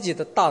靠自己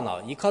的大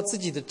脑，依靠自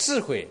己的智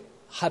慧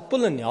还不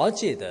能了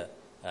解的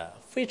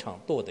非常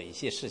多的一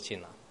些事情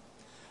呢。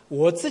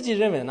我自己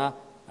认为呢，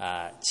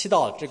起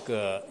到这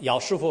个药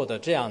师佛的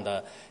这样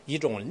的一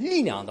种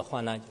力量的话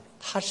呢，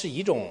它是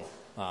一种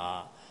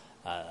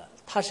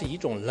它是一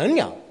种能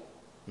量。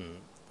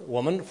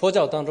我们佛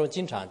教当中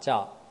经常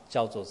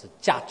叫做是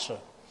加持。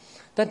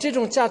但这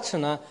种加持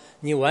呢，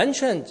你完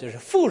全就是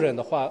否认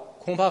的话，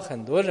恐怕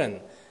很多人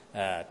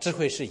智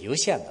慧是有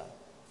限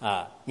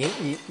的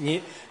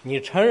你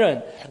承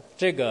认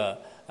这个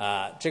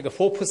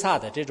佛菩萨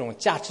的这种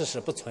加持是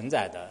不存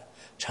在的，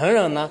承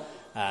认呢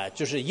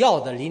就是药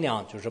的力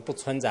量就是不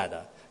存在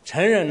的，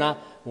承认呢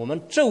我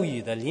们咒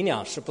语的力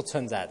量是不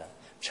存在的，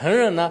承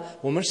认呢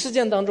我们世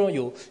界当中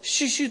有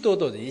许许多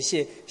多的一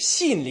些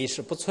吸引力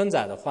是不存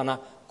在的话呢，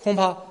恐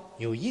怕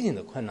有一定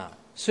的困难。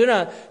虽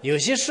然有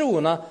些事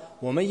物呢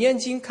我们眼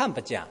睛看不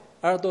见，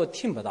耳朵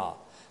听不到，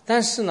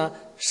但是呢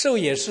手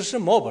也是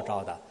摸不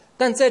着的，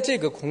但在这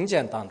个空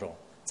间当中，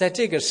在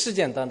这个事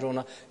件当中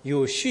呢，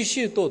有许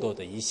许多多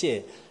的一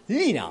些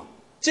力量，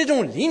这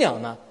种力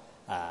量呢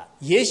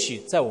也许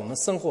在我们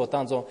生活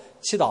当中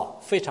起到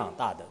非常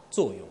大的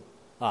作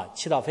用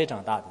起到非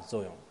常大的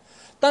作用。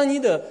当你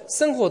的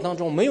生活当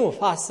中没有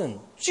发生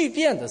巨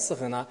变的时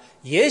候呢，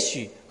也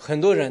许很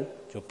多人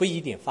就不一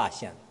定发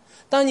现。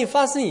当你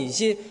发生一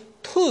些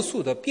特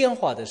殊的变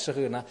化的时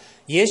候呢，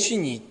也许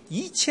你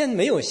以前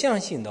没有相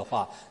信的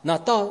话，那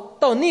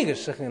到那个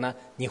时候呢，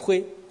你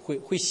会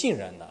信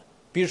任的。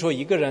比如说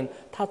一个人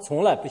他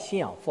从来不信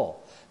仰佛，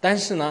但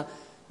是呢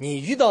你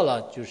遇到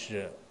了就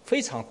是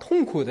非常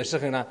痛苦的时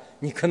候呢，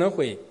你可能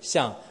会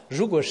想，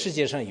如果世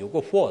界上有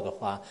个佛的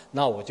话，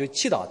那我就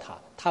祈祷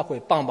他会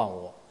帮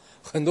我。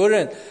很多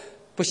人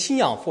不信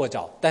仰佛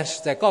教，但是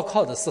在高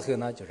考的时候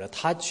呢，就是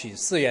他去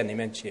寺院里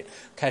面去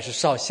开始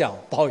烧香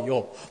保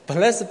佑，本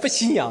来是不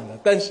信仰的，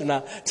但是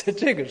呢在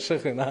这个时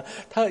候呢，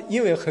他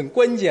因为很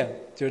关键，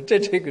就是在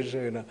这个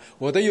时候呢，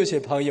我的有些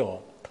朋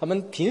友他们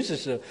平时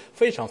是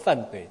非常反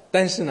对，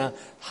但是呢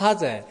他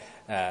在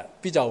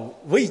比较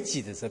危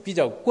急的时候，比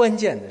较关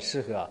键的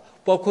时候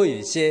包括有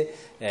一些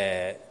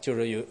就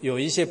是有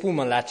一些部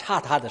门来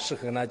查他的时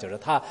候呢，就是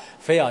他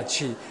非要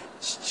去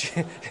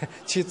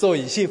做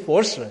一些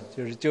佛事，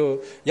就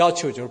要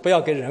求就是不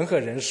要跟任何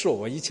人说。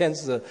我以前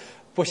是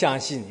不相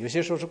信，有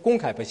些时候是公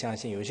开不相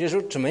信，有些时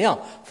候怎么样，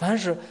反正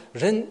是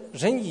人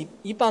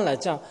一般来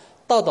讲，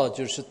到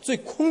就是最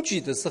恐惧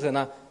的时候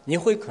呢，你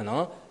会可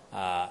能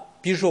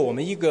比如说我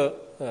们一个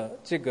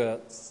这个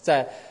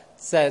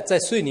在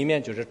水里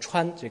面就是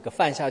船这个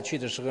翻下去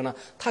的时候呢，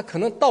他可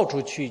能到处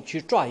去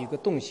抓一个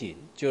东西，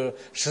就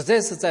实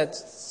在是在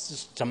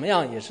怎么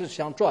样也是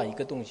想抓一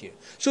个东西。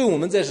所以我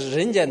们在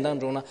人间当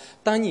中呢，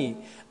当你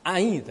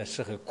安逸的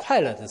时候、快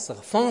乐的时候、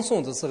放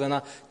松的时候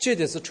呢，觉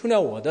得是除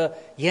了我的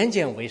眼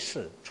见为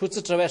实，除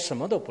此之外什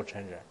么都不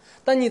承认。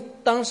但你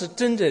当时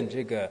真正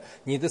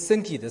你的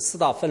身体的四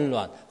大纷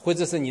乱，或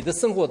者是你的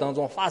生活当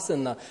中发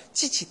生了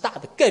极其大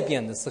的改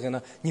变的时候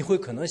呢，你会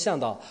可能想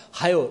到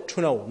还有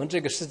除了我们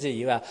这个世界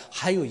以外，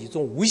还有一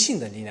种无形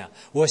的力量。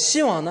我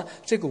希望呢，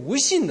这个无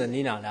形的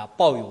力量来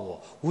保佑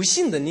我，无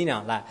形的力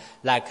量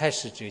来开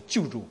始这个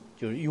救助，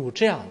就是有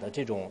这样的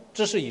这种，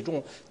这是一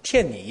种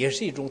天理，也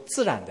是一种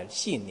自然的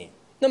吸引力。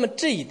那么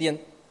这一点。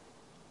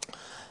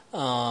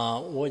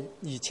我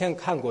以前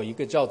看过一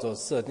个叫做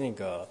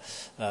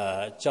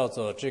叫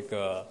做这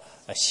个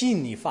吸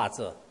引力法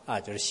则啊，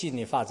就是吸引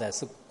力法则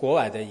是国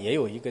外的，也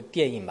有一个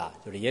电影吧，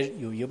就是也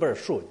有一本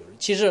书。就是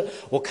其实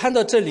我看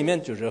到这里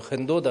面就是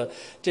很多的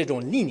这种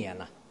理念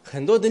呢，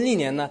很多的理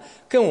念呢，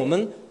跟我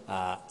们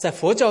在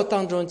佛教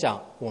当中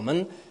讲，我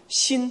们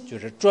心就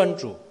是专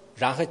注。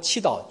然后祈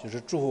祷就是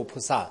诸佛菩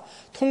萨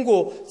通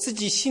过自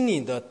己心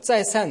里的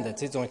再三的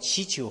这种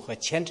祈求和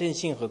虔诚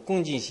心和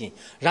恭敬心，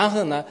然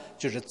后呢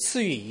就是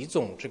赐予一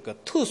种这个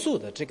特殊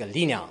的这个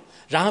力量，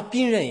然后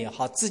病人也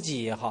好，自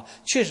己也好，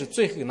确实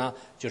最后呢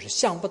就是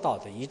想不到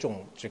的一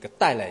种这个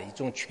带来一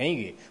种痊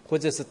愈，或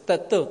者是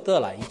得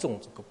来一种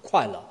这个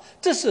快乐，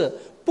这是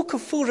不可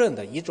否认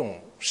的一种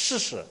事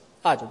实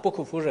啊，就不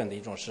可否认的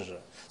一种事实。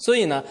所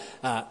以呢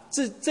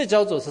这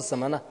叫做是什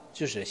么呢？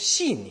就是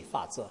吸引力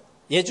法则。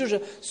也就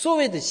是所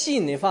谓的吸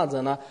引力法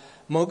则呢，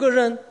某个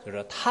人就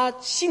是他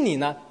心里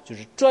呢就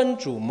是专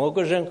注某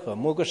个人和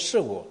某个事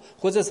物，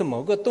或者是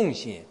某个东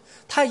西，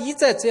他一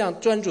再这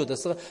样专注的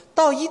时候，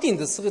到一定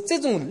的时候，这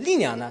种力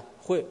量呢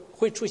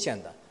会出现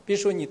的。比如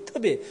说你特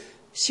别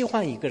喜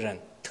欢一个人，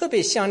特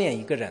别想念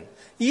一个人，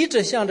一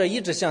直想着，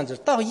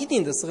到一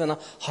定的时候呢，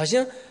好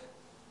像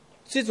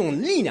这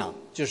种力量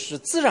就是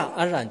自然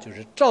而然就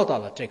是找到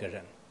了这个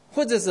人。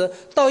或者是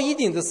到一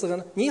定的时候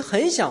呢，你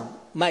很想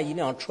买一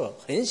辆车，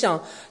很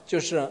想就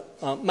是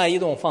买一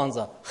栋房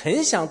子，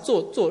很想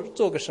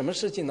做个什么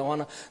事情的话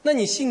呢，那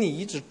你心里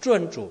一直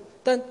专注，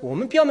但我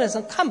们表面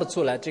上看不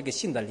出来这个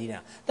心的力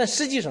量，但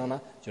实际上呢，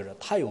就是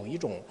它有一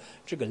种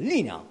这个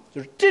力量，就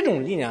是这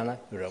种力量呢，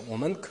就是我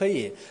们可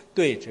以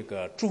对这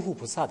个诸佛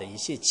菩萨的一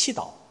些祈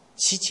祷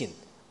祈请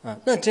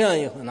那这样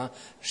以后呢，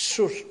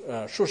说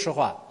实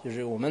话，就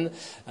是我们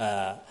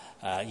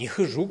以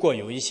后如果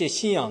有一些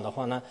信仰的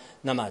话呢，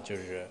那么就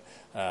是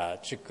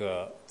这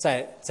个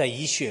在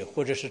医学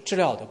或者是治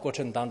疗的过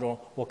程当中，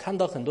我看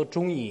到很多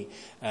中医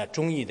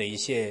的一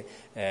些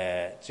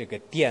这个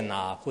店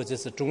啊，或者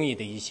是中医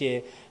的一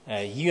些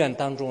医院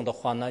当中的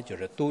话呢，就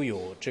是都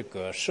有这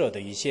个设的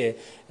一些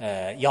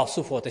药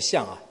师佛的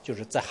像啊，就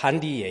是在汉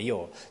地也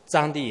有，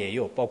藏地也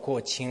有，包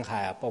括青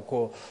海啊，包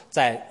括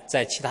在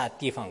其他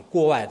地方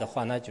国外的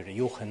话呢，就是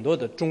有很多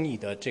的中医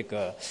的这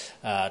个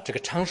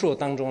场所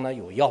当中呢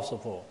有药师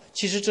佛。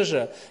其实这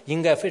是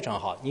应该非常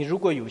好。你如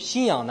果有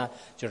信仰呢，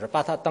就是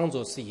把它当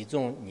作是一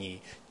种你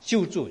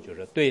救助，就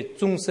是对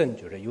众生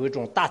就是有一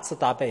种大慈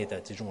大悲的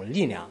这种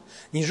力量。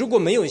你如果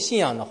没有信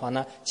仰的话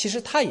呢，其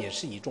实它也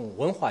是一种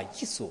文化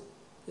艺术。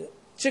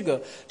这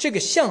个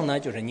像呢，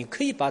就是你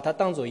可以把它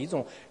当作一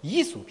种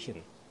艺术品，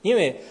因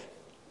为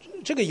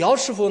这个药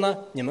师佛呢，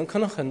你们可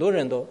能很多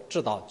人都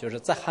知道，就是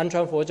在汉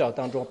传佛教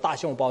当中大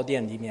雄宝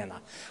殿里面呢，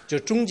就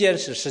中间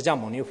是释迦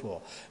牟尼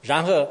佛，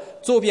然后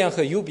左边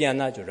和右边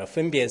呢，就是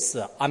分别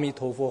是阿弥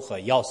陀佛和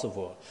药师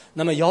佛。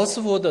那么药师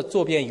佛的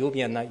左边右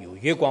边呢，有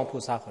月光菩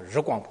萨和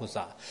日光菩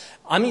萨；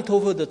阿弥陀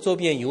佛的左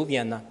边右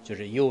边呢，就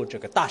是有这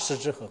个大势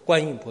至和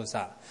观音菩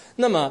萨。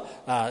那么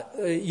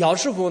药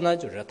师佛呢，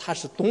就是他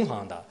是东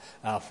方的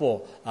佛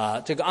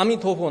这个阿弥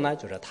陀佛呢，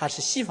就是他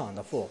是西方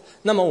的佛。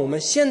那么我们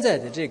现在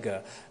的这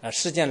个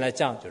时间来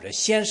讲，就是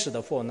现实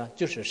的佛呢，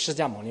就是释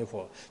迦牟尼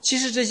佛。其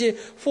实这些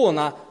佛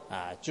呢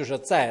就是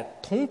在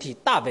同体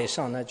大悲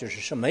上呢，就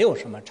是没有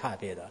什么差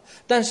别的。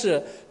但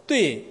是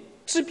对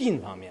治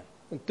病方面，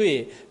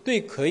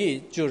对可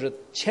以就是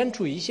遣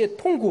除一些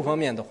痛苦方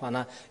面的话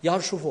呢，药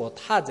师佛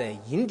他在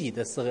因地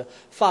的时候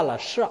发了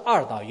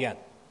12道愿。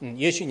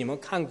也许你们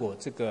看过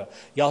这个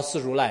药师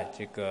如来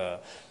这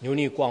个琉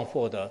璃光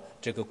佛的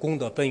这个功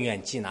德本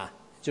愿经呢，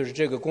就是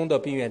这个功德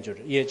本愿就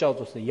是也叫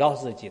做是药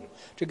师经。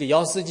这个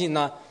药师经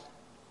呢，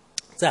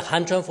在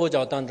汉传佛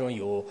教当中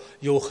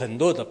有很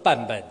多的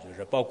版本，就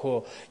是包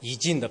括译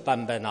经的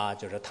版本啊，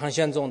就是唐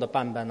玄宗的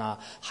版本啊，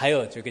还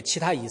有这个其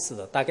他意思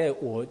的，大概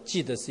我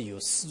记得是有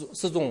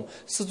四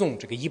种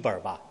这个译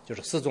本吧，就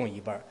是3种译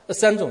本。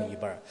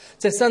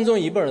这3种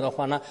译本的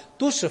话呢，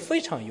都是非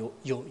常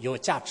有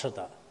价值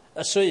的。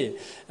所以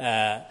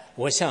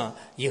我想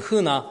以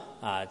后呢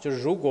就是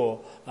如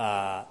果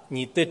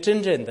你对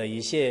真正的一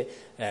些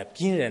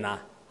病人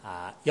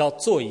要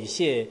做一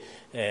些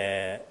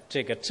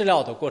这个治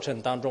疗的过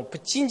程当中，不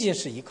仅仅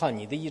是依靠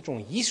你的一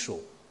种医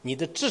术、你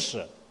的知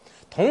识，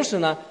同时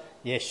呢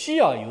也需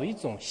要有一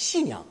种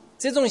信仰。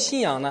这种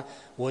信仰呢，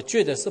我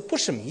觉得不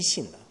是迷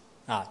信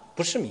的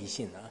不是迷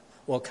信的。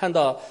我看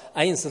到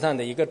爱因斯坦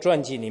的一个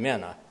传记里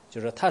面呢，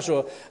就是他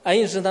说，爱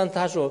因斯坦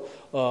他说，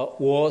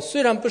我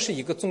虽然不是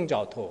一个宗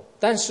教徒，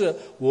但是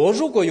我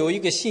如果有一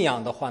个信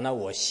仰的话呢，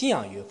我信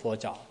仰于佛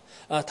教。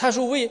他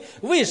说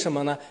为什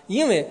么呢？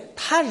因为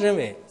他认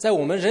为在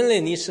我们人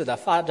类历史的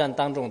发展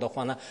当中的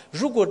话呢，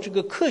如果这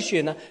个科学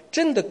呢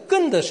真的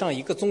跟得上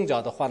一个宗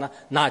教的话呢，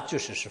那就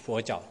是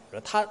佛教。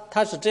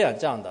他是这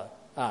样的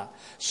啊。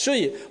所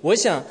以我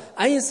想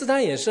爱因斯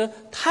坦也是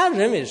他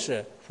认为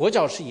是佛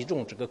教是一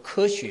种这个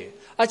科学，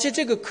而且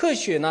这个科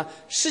学呢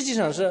实际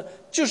上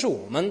就是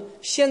我们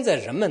现在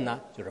人们呢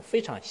就是非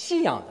常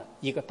信仰的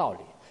一个道理。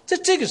在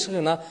这个时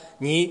候呢，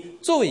你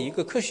作为一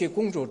个科学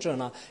工作者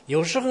呢，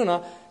有时候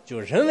呢就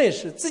认为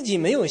是自己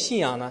没有信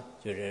仰呢，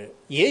就是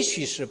也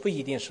许是不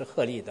一定是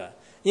合理的。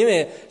因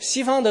为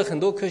西方的很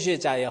多科学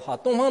家也好，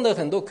东方的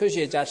很多科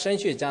学家、神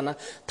学家呢，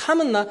他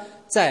们呢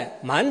在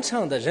漫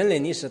长的人类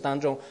历史当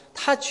中，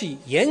他去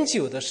研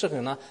究的时候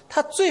呢，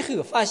他最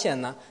后发现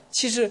呢，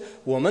其实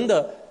我们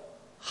的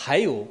还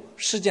有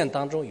世界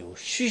当中有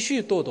许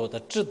许多多的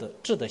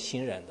值得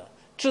信任的、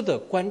值得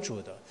关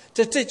注的。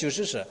这就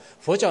是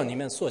佛教里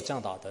面所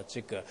讲到的这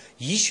个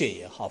医学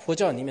也好，佛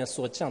教里面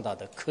所讲到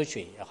的科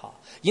学也好。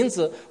因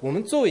此我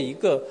们作为一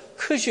个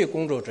科学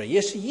工作者，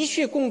也是医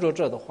学工作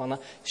者的话呢，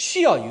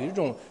需要有一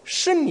种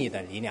神秘的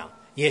力量，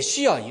也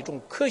需要一种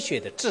科学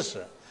的知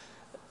识，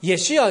也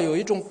需要有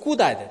一种古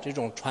代的这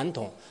种传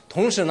统，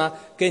同时呢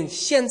跟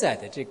现在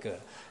的这个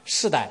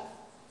时代，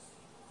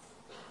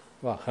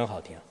哇，很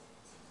好听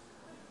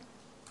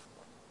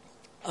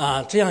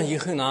啊。这样以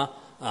后呢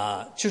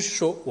就是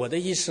说我的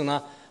意思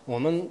呢，我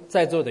们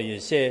在座的有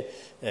些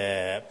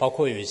包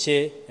括有一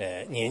些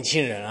年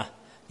轻人啊，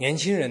年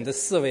轻人的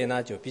思维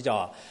呢就比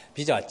较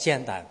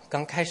简单。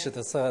刚开始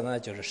的时候呢，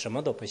就是什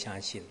么都不相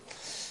信，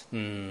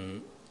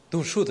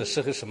读书的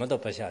时候什么都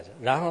不相信，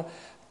然后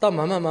到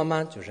慢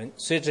慢就是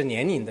随着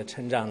年龄的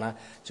成长呢，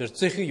就是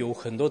最后有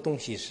很多东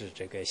西是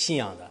这个信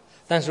仰的。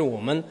但是我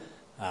们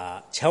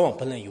千万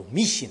不能有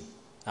迷信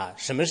啊。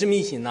什么是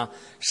迷信呢？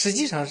实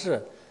际上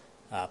是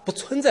不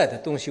存在的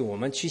东西我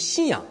们去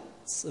信仰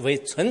为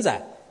存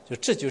在，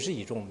这就是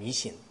一种迷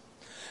信。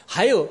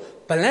还有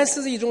本来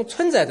是一种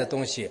存在的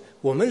东西，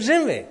我们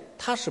认为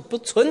它是不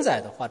存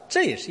在的话，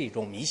这也是一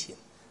种迷信。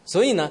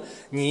所以呢，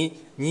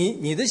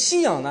你的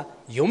信仰呢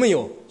有没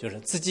有就是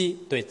自己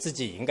对自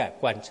己应该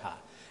观察，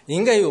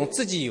应该用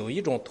自己有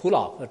一种头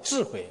脑和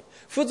智慧，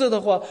否则的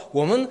话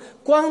我们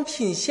光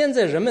听现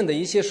在人们的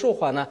一些说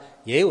话呢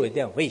也有一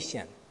点危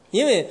险。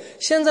因为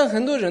现在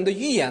很多人的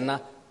语言呢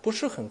不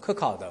是很可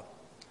靠的。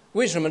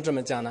为什么这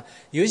么讲呢？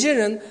有些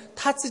人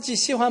他自己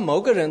喜欢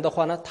某个人的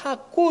话呢，他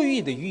过于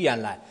的语言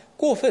来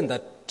过分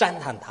的赞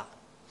叹他，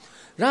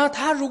然后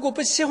他如果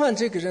不喜欢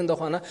这个人的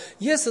话呢，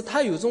也是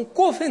他有一种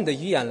过分的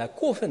语言来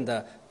过分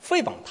的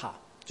诽谤他。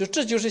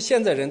这就是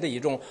现在人的一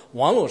种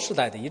网络时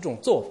代的一种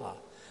做法。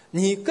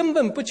你根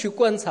本不去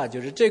观察，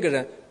就是这个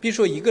人，比如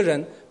说一个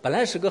人本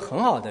来是个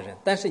很好的人，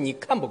但是你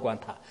看不惯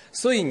他，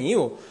所以你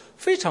有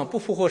非常不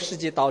符合实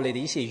际道理的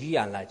一些语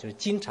言来，就是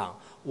经常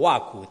挖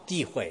苦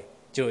诋毁，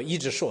就一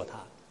直说他。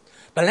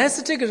本来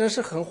是这个人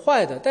是很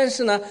坏的，但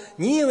是呢，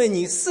你因为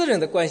你私人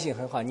的关系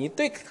很好，你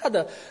对他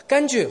的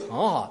感觉很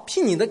好，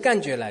凭你的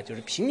感觉来就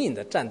是拼命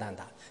的赞叹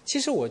他。其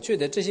实我觉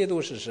得这些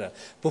都是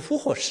不符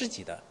合实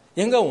际的。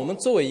应该我们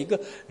作为一个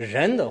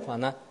人的话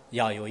呢，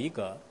要有一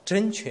个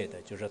正确的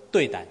就是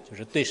对待，就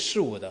是对事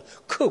物的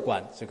客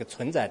观这个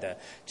存在的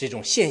这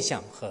种现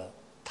象和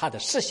它的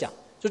事项。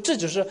这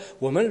就是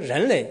我们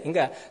人类应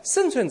该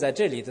生存在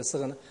这里的时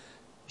候呢，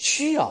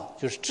需要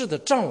就是值得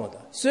掌握的。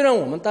虽然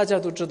我们大家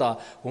都知道，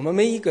我们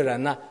每一个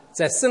人呢，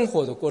在生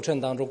活的过程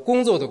当中、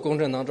工作的过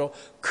程当中，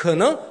可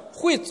能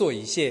会做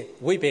一些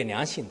违背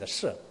良心的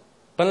事。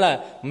本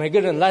来每个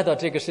人来到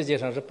这个世界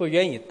上是不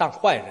愿意当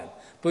坏人，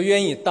不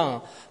愿意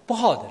当不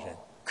好的人。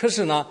可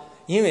是呢，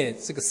因为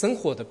这个生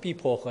活的逼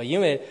迫和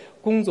因为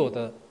工作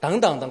的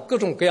等各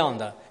种各样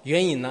的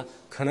原因呢，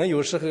可能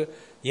有时候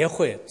也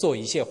会做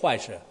一些坏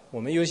事。我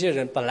们有些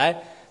人本来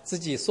自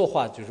己说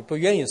话就是不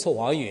愿意说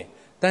妄语，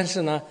但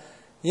是呢，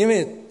因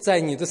为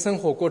在你的生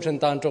活过程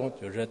当中，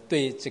就是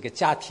对这个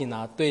家庭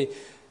啊，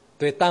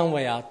对单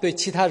位啊，对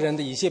其他人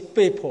的一些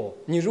被迫，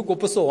你如果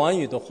不说妄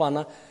语的话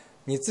呢，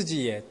你自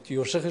己也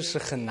有时候是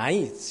很难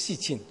以细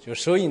听，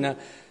所以呢，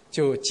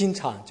就经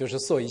常就是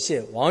说一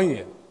些妄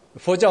语。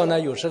佛教呢，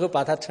有时候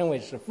把它称为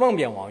是方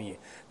便妄语，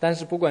但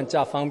是不管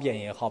加方便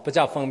也好，不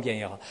加方便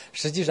也好，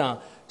实际上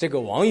这个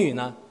妄语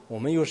呢，我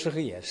们有时候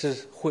也是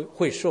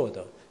会说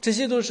的。这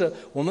些都是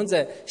我们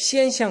在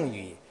现象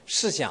与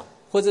事项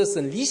或者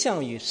是理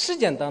想与事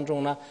件当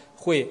中呢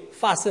会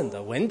发生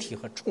的问题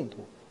和冲突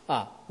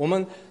啊。我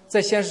们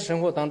在现实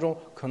生活当中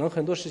可能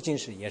很多事情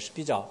也是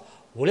比较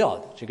无聊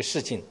的这个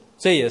事情，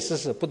这也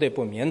是不得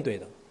不面对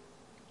的。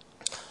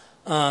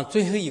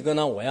最后一个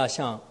呢，我要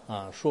想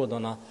说的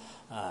呢，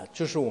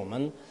就是我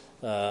们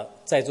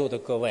在座的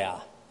各位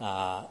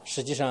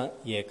实际上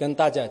也跟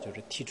大家就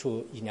是提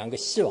出一两个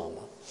希望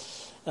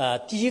吧。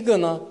第一个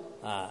呢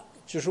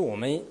就是我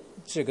们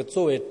这个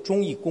作为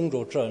中医工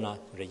作者呢，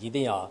就是一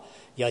定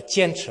要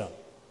坚持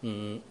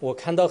我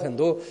看到很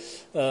多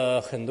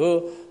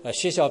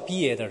学校毕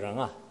业的人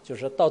啊，就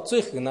是到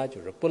最后呢，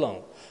就是不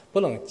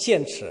能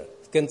坚持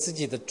跟自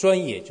己的专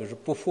业就是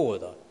不符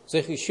的，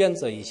最后选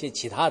择一些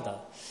其他的，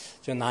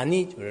就哪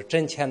里就是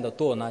挣钱的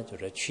多呢，就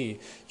是去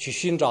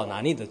寻找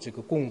哪里的这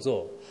个工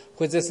作，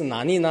或者是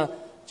哪里呢，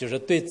就是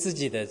对自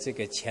己的这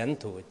个前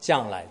途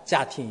将来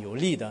家庭有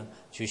利的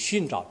去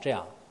寻找这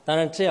样。当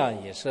然这样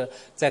也是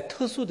在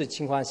特殊的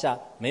情况下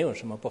没有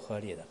什么不合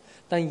理的，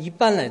但一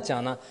般来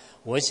讲呢，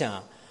我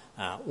想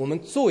我们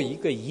做一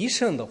个医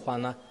生的话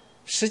呢，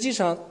实际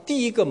上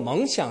第一个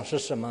梦想是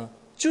什么？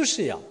就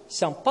是要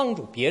想帮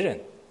助别人，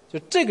就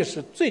这个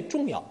是最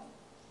重要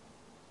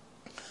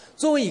的。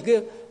作为一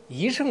个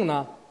医生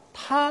呢，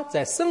他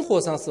在生活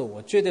上是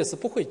我觉得是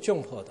不会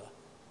窘迫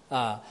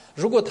的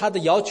如果他的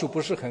要求不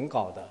是很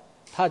高的，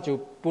他就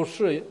不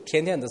是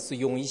天天的是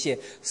用一些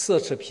奢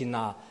侈品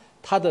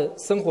他的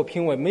生活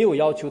品味没有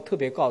要求特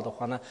别高的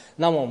话呢，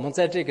那么我们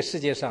在这个世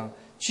界上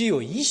具有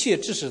医学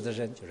知识的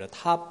人，就是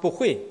他不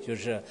会就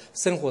是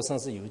生活上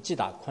是有极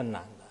大困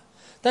难的。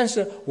但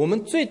是我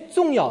们最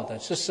重要的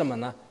是什么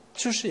呢？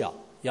就是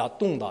要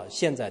动到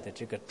现在的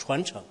这个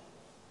传承。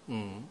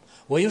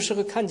我有时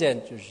候看见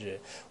就是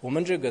我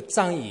们这个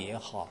藏医也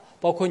好，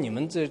包括你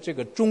们这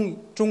个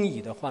中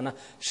医的话呢，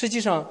实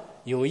际上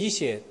有一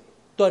些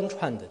端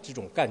传的这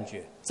种感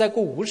觉，再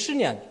过50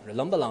年就是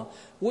能不能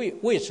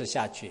维持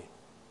下去？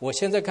我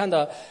现在看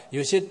到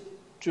有些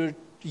就是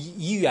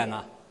医院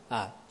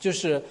就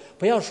是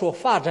不要说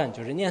发展，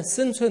就是连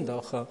生存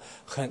都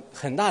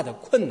很大的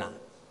困难，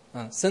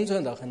生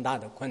存的很大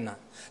的困难。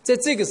在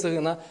这个时候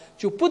呢，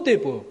就不得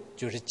不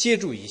就是借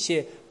助一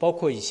些，包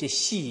括一些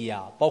西医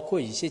包括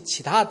一些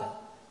其他的。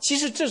其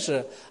实这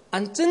是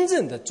按真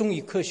正的中医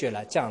科学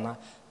来讲呢，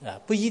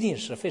不一定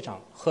是非常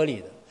合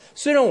理的。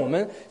虽然我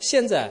们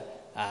现在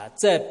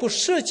在不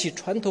舍弃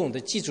传统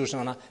的基础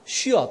上呢，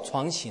需要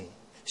创新，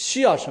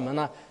需要什么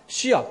呢？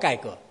需要改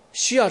革，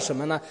需要什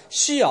么呢？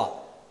需要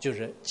就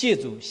是借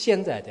助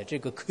现在的这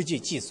个科技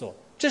技术，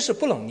这是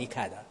不能离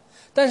开的。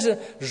但是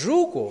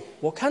如果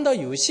我看到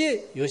有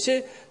些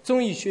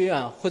中医学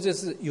院或者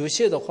是有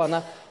些的话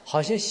呢，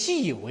好像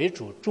西医为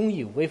主，中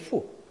医为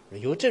辅，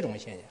有这种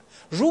现象。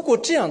如果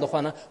这样的话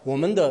呢，我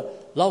们的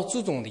老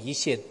祖宗的一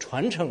些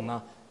传承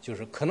呢，就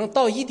是可能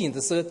到一定的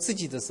时候自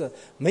己的是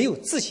没有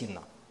自信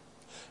了。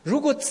如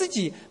果自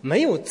己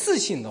没有自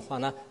信的话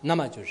呢，那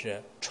么就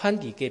是传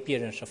递给别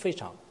人是非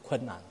常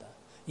困难的。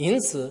因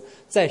此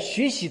在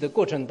学习的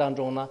过程当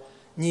中呢，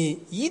你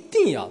一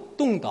定要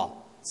动到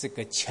这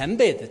个前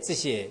辈的这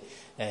些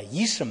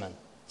医师们，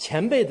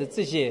前辈的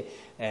这些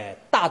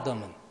大德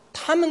们，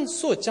他们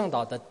所讲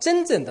到的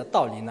真正的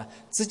道理呢，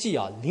自己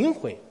要领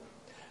会，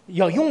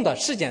要用到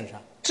实践上。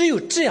只有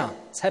这样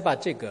才把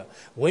这个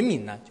文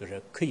明呢，就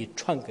是可以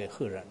传给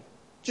后人。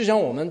就像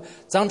我们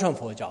藏传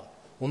佛教，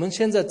我们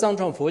现在藏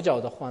传佛教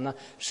的话呢，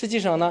实际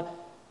上呢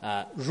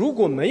如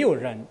果没有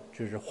人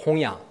就是弘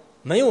扬，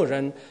没有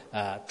人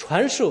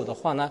传授的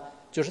话呢，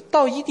就是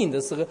到一定的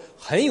时候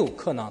很有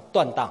可能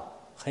断档，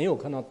很有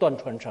可能断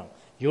传承，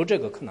有这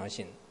个可能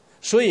性。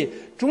所以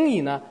中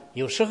医呢，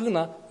有时候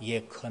呢也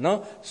可能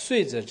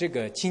随着这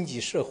个经济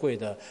社会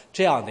的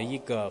这样的一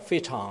个非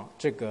常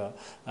这个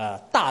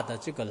大的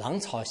这个浪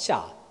潮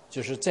下，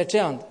就是在这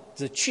样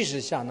的趋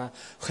势下呢，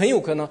很有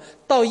可能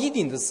到一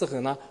定的时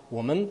候呢，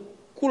我们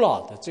古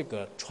老的这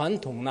个传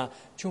统呢，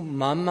就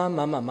慢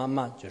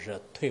慢就是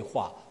退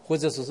化，或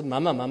者说是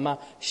慢慢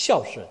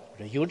消失，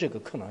有这个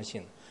可能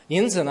性。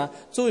因此呢，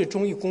作为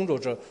中医工作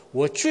者，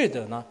我觉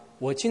得呢，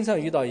我经常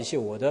遇到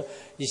我的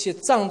一些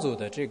藏族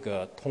的这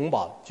个同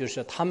胞，就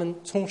是他们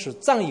从事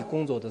藏医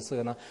工作的时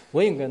候呢，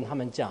我也跟他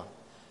们讲，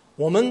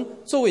我们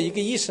作为一个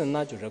医生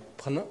呢，就是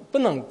不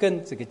能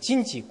跟这个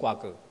经济挂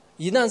钩。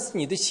一旦是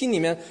你的心里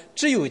面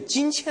只有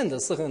金钱的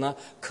时候呢，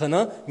可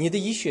能你的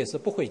医学是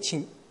不会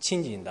清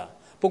净的。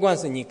不管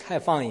是你开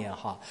放也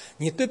好，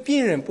你对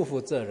病人不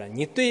负责任，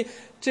你对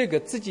这个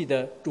自己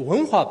的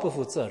文化不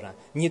负责任，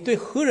你对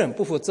后人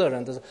不负责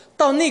任的时候，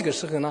到那个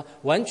时候呢，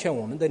完全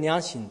我们的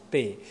良心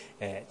被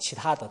其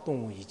他的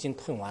动物已经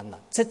吞完了。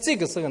在这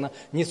个时候呢，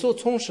你所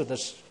从事的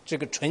这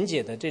个纯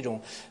洁的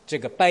这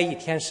个白衣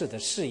天使的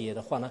事业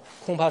的话呢，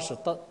恐怕是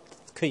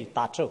可以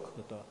打折扣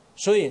的。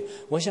所以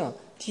我想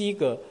第一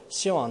个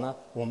希望呢，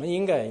我们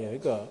应该有一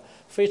个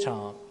非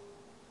常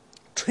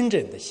纯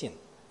真的心，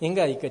应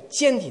该一个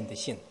坚定的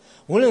心。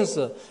无论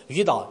是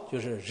遇到就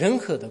是任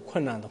何的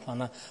困难的话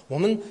呢，我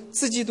们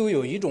自己都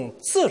有一种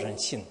责任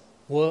心。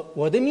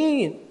我的命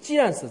运既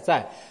然是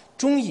在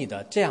中医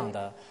的这样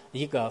的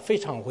一个非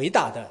常伟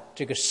大的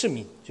这个使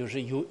命，就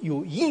是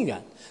有因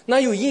缘。那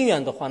有因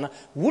缘的话呢，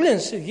无论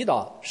是遇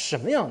到什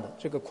么样的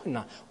这个困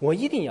难，我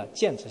一定要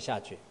坚持下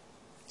去。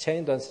前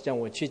一段时间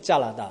我去加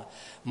拿大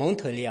蒙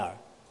特利尔，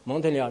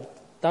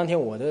当天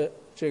我的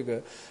这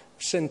个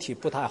身体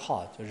不太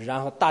好，就是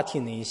然后打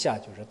听了一下，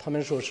就是他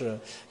们说是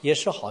也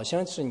是好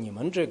像是你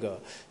们这个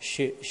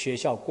学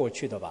校过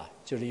去的吧，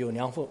就是有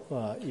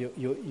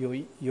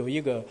有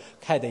一个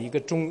开的一个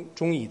中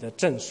医的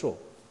诊所，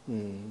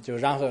就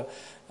然后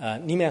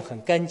里面很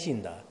干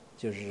净的，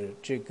就是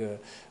这个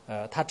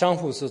她丈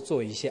夫是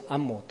做一些按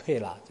摩推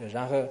拿，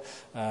然后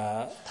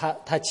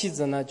他妻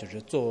子呢就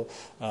是做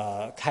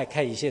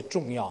开一些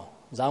中药。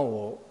然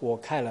后我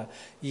开了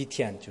1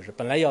天，就是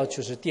本来要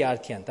去是第2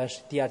天，但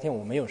是第2天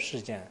我没有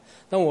时间。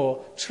但我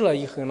吃了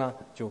以后呢，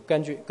就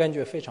感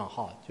觉非常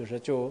好，就是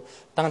就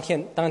当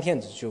天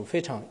就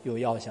非常有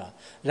药效。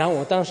然后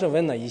我当时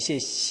问了一些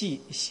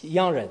西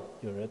洋人，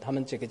就是他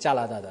们这个加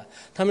拿大的，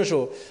他们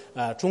说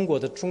中国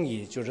的中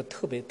医就是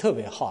特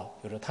别好，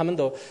就是他们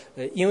都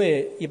因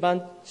为一般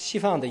西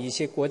方的一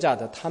些国家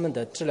的他们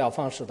的治疗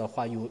方式的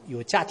话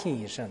有家庭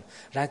医生，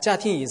然后家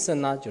庭医生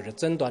呢就是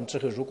诊断之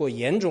后如果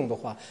严重的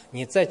话，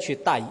你再去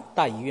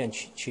大医院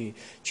去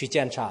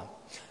检查。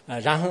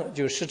然后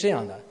就是这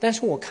样的，但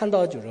是我看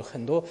到就是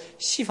很多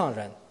西方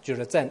人就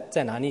是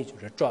在哪里就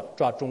是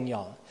抓中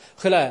药。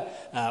后来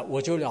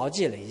我就了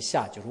解了一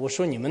下，就是我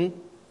说你们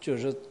就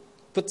是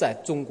不在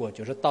中国，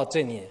就是到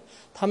这里，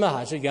他们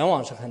还是愿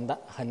望是很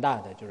大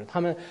的，就是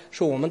他们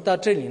说我们到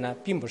这里呢，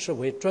并不是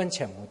为赚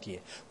钱目的，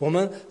我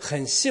们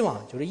很希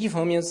望就是一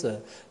方面是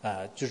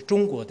就是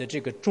中国的这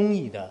个中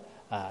医的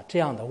这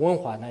样的文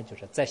化呢，就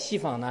是在西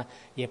方呢，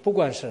也不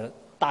管是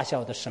大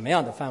小的什么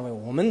样的范围，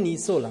我们力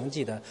所能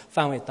及的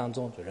范围当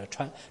中，就是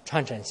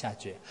传承下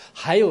去。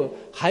还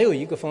有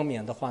一个方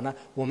面的话呢，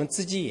我们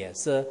自己也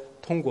是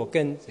通过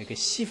跟这个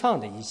西方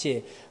的一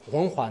些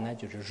文化呢，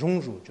就是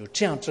融入，就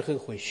这样之后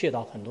会学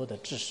到很多的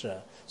知识。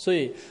所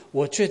以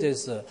我觉得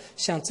是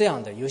像这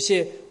样的，有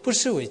些不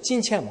是为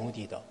金钱目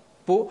的的，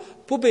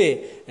不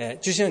被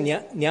就像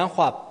年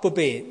华不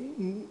被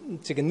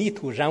这个泥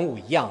土染污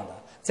一样的，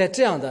在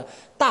这样的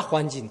大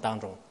环境当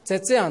中，在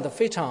这样的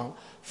非常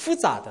复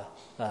杂的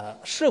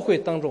社会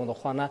当中的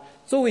话呢，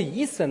作为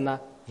医生呢，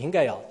应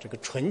该要这个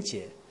纯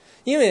洁，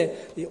因为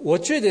我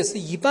觉得是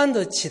一般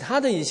的其他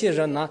的一些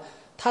人呢，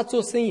他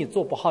做生意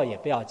做不好也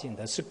不要紧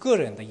的，是个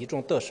人的一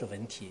种得失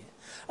问题，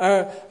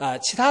而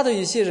其他的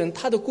一些人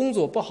他的工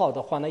作不好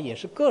的话呢，也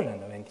是个人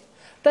的问题。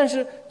但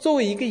是作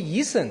为一个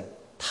医生，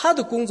他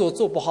的工作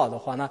做不好的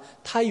话呢，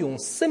他用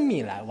生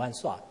命来玩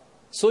耍，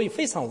所以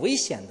非常危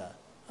险的。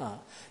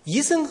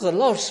医生和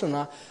老师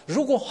呢，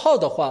如果好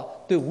的话，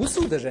对无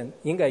数的人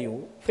应该有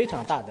非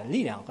常大的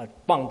力量和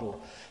帮助、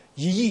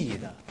意义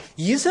的。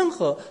医生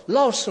和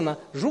老师呢，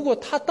如果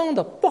他当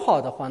的不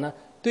好的话呢，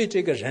对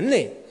这个人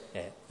类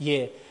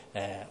也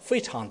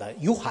非常的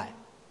有害。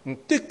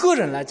对个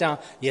人来讲，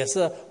也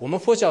是我们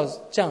佛教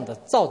这样的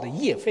造的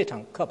业非常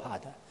可怕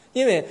的，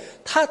因为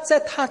他在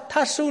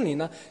他手里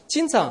呢，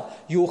经常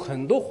有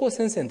很多活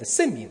生生的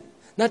生命。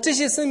那这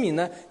些生命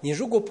呢，你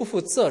如果不负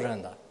责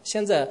任的，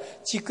现在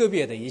极个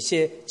别的一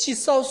些极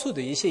少数的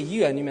一些医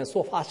院里面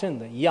所发生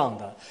的一样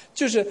的，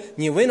就是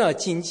你为了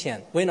金钱、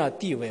为了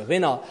地位、为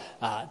了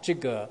这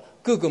个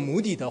各个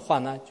目的的话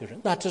呢，就是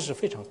那这是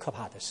非常可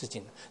怕的事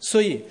情。所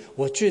以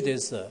我觉得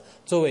是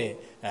作为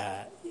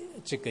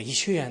这个医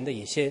学院的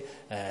一些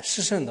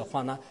师生的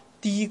话呢，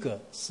第一个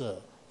是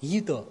医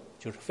德，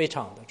就是非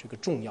常的这个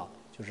重要，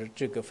就是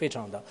这个非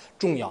常的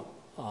重要。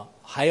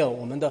还有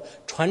我们的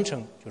传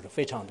承就是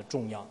非常的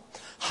重要。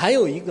还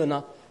有一个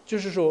呢，就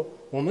是说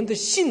我们的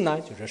心呢，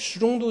就是始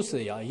终都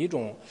是要一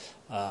种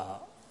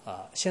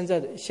现在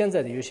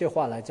的有些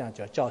话来讲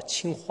叫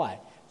情怀，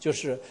就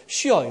是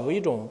需要有一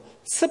种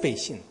慈悲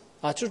心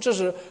就这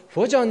是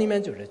佛教里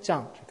面就是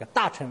讲这个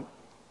大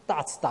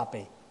慈大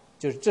悲，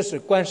就是这是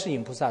观世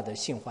音菩萨的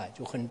心怀，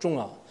就很重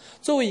要。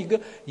作为一个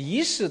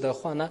医师的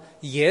话呢，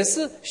也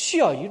是需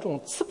要一种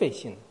慈悲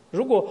心。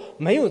如果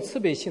没有慈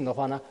悲心的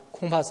话呢，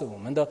恐怕是我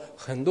们的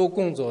很多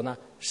工作呢，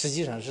实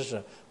际上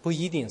是不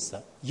一定是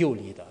有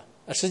利的。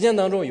实践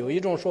当中有一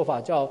种说法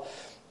叫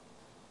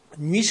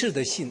女士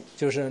的心，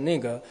就是那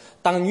个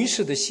当女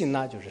士的心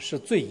呢，就是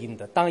最硬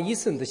的；当医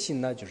生的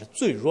心呢，就是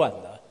最软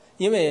的。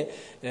因为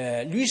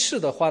律师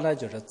的话呢，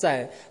就是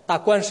在打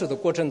官司的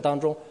过程当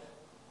中，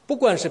不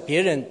管是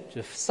别人就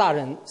杀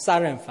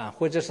人犯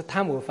或者是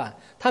贪污犯，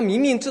他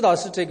明明知道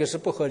是这个是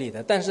不合理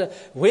的，但是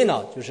为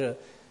了就是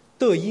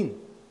得赢。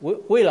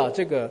为了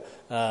这个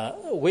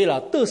为了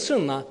得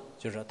胜呢，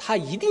就是他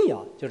一定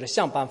要就是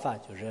想办法，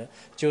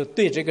就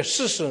对这个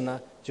事实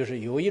呢，就是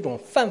有一种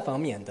反方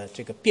面的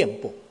这个辩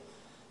驳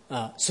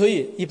所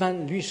以一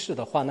般律师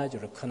的话呢，就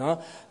是可能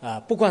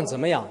不管怎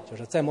么样，就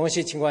是在某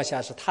些情况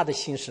下是他的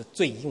心是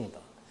最硬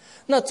的。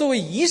那作为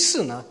医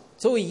师呢，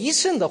作为医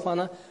生的话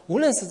呢，无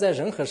论是在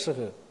任何时候，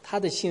他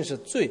的心是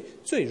最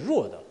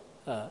弱的。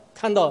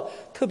看到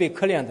特别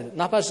可怜的，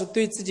哪怕是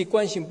对自己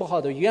关系不好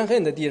的怨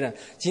恨的敌人，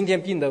今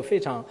天病得非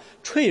常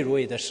脆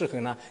弱的时候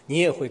呢，你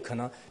也会可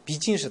能毕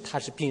竟是他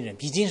是病人，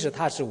毕竟是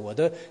他是我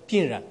的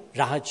病人，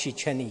然后去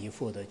全力以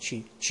赴的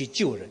去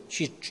救人，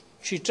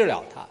去治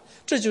疗他。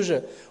这就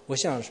是我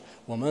想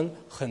我们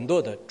很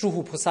多的诸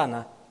佛菩萨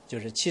呢，就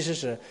是其实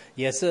是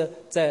也是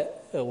在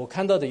我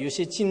看到的有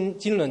些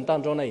经论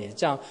当中呢，也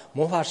讲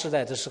末法时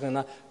代的时候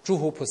呢，诸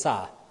佛菩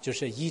萨就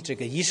是以这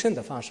个医生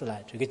的方式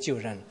来这个救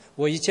人。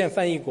我以前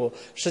翻译过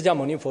释迦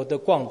牟尼佛的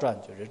光传，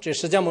就是这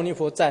释迦牟尼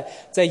佛在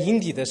印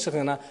地的时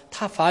候呢，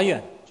他发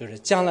愿就是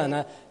将来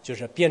呢，就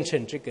是变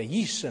成这个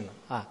医生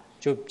了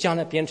就将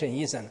来变成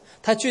医生了。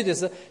他觉得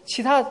是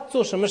其他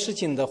做什么事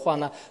情的话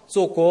呢，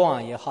做国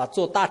王也好，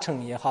做大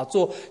臣也好，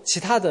做其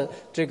他的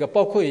这个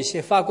包括一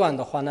些法官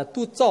的话呢，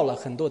都造了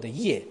很多的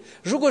业。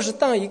如果是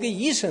当一个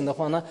医生的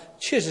话呢，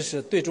确实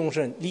是对众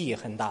生利益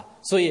很大。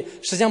所以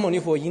释迦牟尼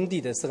佛因地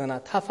的时候呢，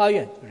他发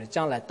愿就是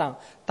将来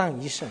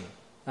当医生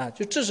啊，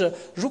就这是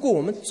如果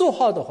我们做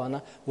好的话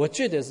呢，我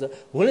觉得是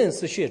无论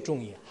是学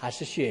中医还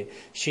是学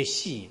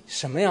西医，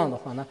什么样的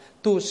话呢，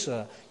都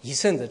是医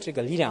生的这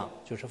个力量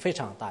就是非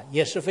常大，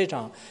也是非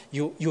常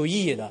有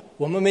意义的。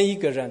我们每一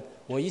个人，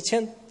我以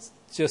前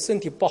就身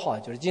体不好，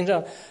就是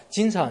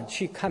经常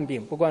去看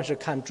病，不管是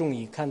看中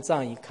医、看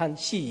藏医、看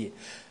西医，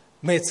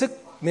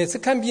每次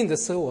看病的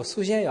时候，我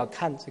首先要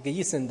看这个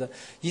医生的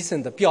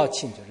表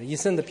情，就是医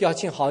生的表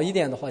情好一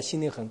点的话，心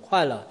里很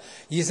快乐；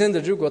医生的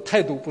如果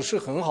态度不是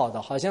很好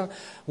的，好像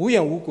无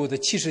缘无故的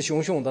气势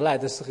汹汹的来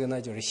的时候呢，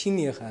就是心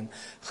里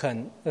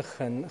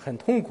很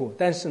痛苦，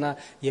但是呢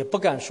也不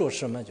敢说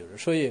什么，就是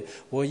所以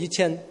我以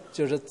前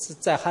就是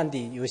在汉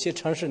地有些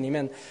城市里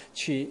面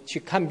去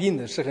看病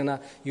的时候呢，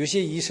有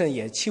些医生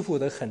也欺负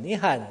得很厉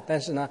害的，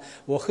但是呢，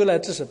我后来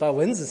只是把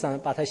文字上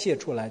把它写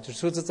出来，就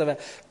除此之外，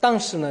当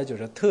时呢就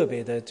是特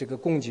别的这个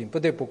恭敬，不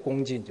得不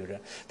恭敬，就是。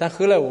但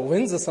后来我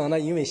文字上呢，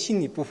因为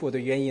心里不服的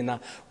原因呢，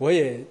我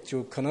也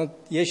就可能，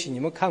也许你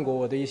们看过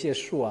我的一些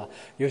书啊，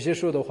有些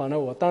书的话呢，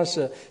我当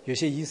时有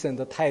些医生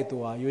的态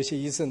度啊，有些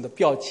医生的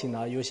表情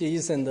啊，有些医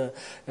生的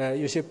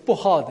有些不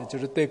好的，就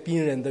是对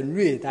病人的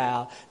虐待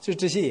啊，就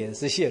这些也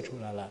是写出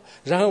来了。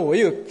然后我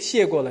又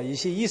写过了一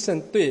些医生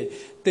对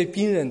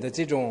病人的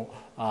这种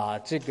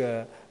这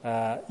个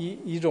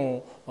一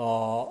种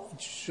就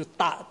是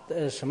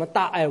什么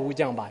大爱无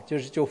疆吧，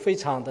就非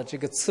常的这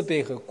个慈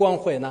悲和关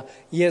怀呢，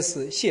也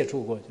是写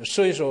出过。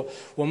所以说，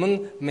我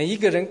们每一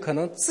个人可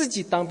能自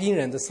己当病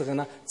人的时候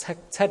呢，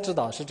才知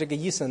道是这个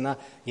医生呢，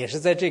也是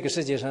在这个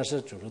世界上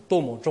是就是多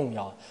么重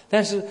要。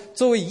但是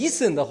作为医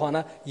生的话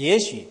呢，也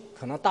许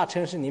可能大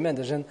城市里面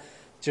的人，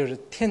就是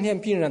天天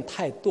病人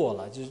太多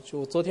了，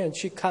就昨天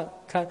去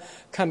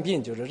看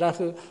病，就是然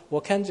后我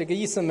看这个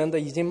医生们的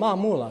已经麻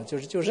木了，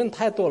就人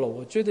太多了。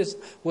我觉得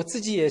我自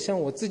己也想，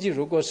我自己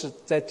如果是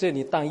在这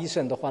里当医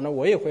生的话呢，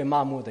我也会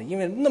麻木的，因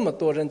为那么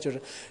多人就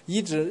是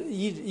一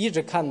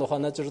直看的话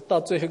呢，就是到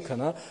最后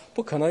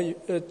不可能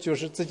就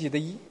是自己的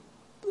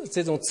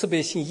这种慈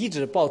悲心一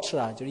直保持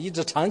啊，就是一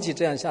直长期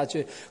这样下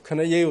去，可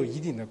能也有一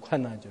定的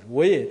困难。就是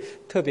我也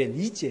特别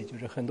理解，就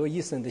是很多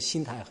医生的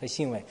心态和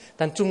行为。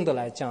但总的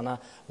来讲呢，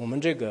我们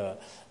这个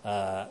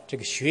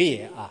学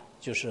业啊，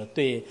就是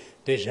对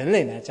人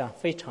类来讲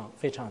非常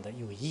非常的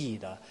有意义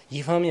的。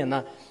一方面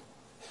呢，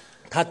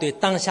他对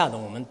当下的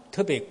我们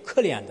特别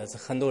可怜的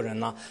很多人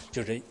呢，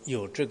就是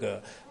有这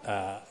个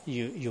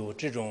有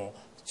这种。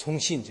重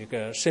新这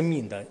个生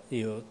命的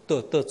有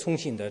得重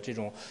新的这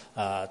种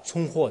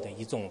重获的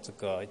一种这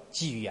个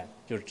机缘，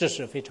就是这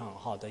是非常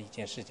好的一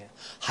件事情。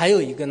还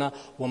有一个呢，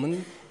我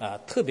们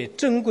特别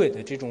珍贵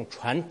的这种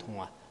传统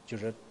啊，就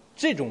是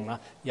这种呢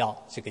要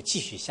这个继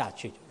续下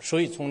去。所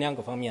以从两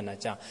个方面来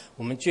讲，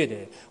我们觉得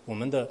我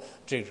们的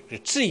这个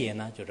职业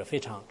呢就是非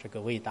常这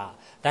个伟大，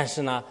但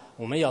是呢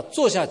我们要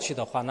做下去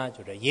的话呢，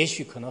就是也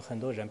许可能很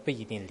多人不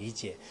一定理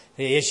解，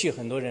也许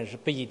很多人是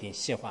不一定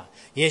喜欢，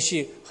也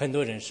许很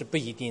多人是不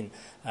一定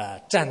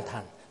赞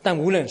叹。但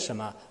无论什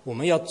么，我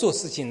们要做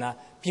事情呢，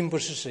并不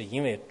是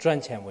因为赚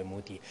钱为目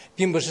的，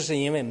并不是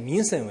因为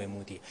名声为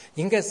目的，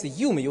应该是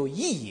有没有意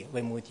义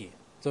为目的。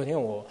昨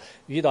天我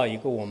遇到一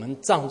个我们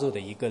藏族的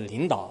一个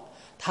领导，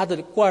他的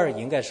官儿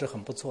应该是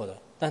很不错的，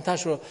但他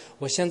说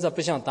我现在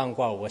不想当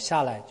官，我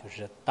下来就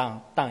是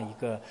当一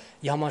个，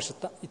要么是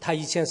他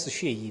以前是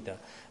学医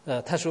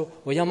的，他说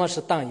我要么是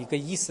当一个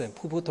医生，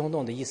普普通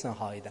通的医生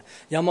好一点，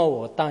要么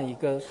我当一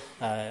个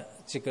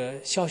这个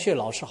小学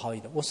老师好一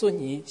点。我说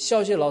你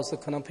小学老师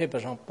可能配不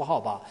上，不好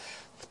吧？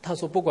他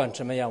说不管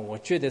怎么样，我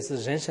觉得是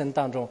人生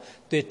当中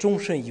对终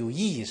身有意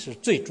义是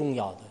最重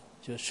要的。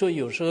就所以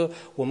有时候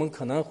我们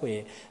可能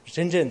会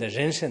真正的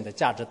人生的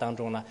价值当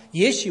中呢，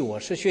也许我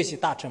是学习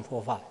大乘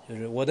佛法，就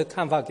是我的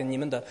看法跟你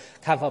们的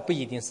看法不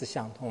一定是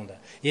相同的，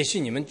也许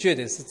你们觉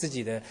得是自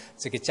己的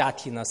这个家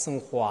庭呢、生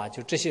活啊，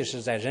就这些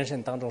是在人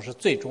生当中是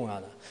最重要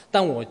的。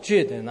但我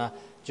觉得呢，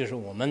就是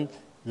我们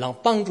能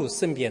帮助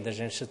身边的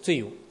人是最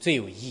有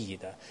意义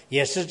的，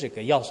也是这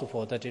个药师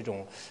佛的这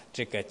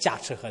个价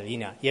值和力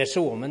量，也是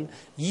我们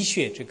医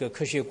学这个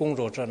科学工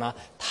作者呢，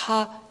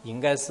他应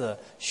该是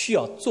需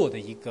要做的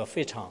一个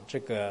非常就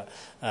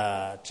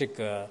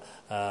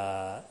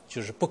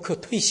是不可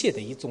推卸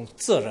的一种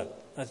责任。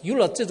有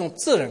了这种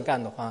责任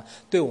感的话，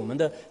对我们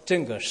的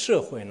整个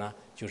社会呢，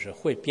就是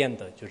会变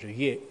得就是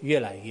越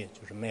来越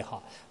就是美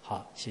好。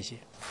好，谢谢。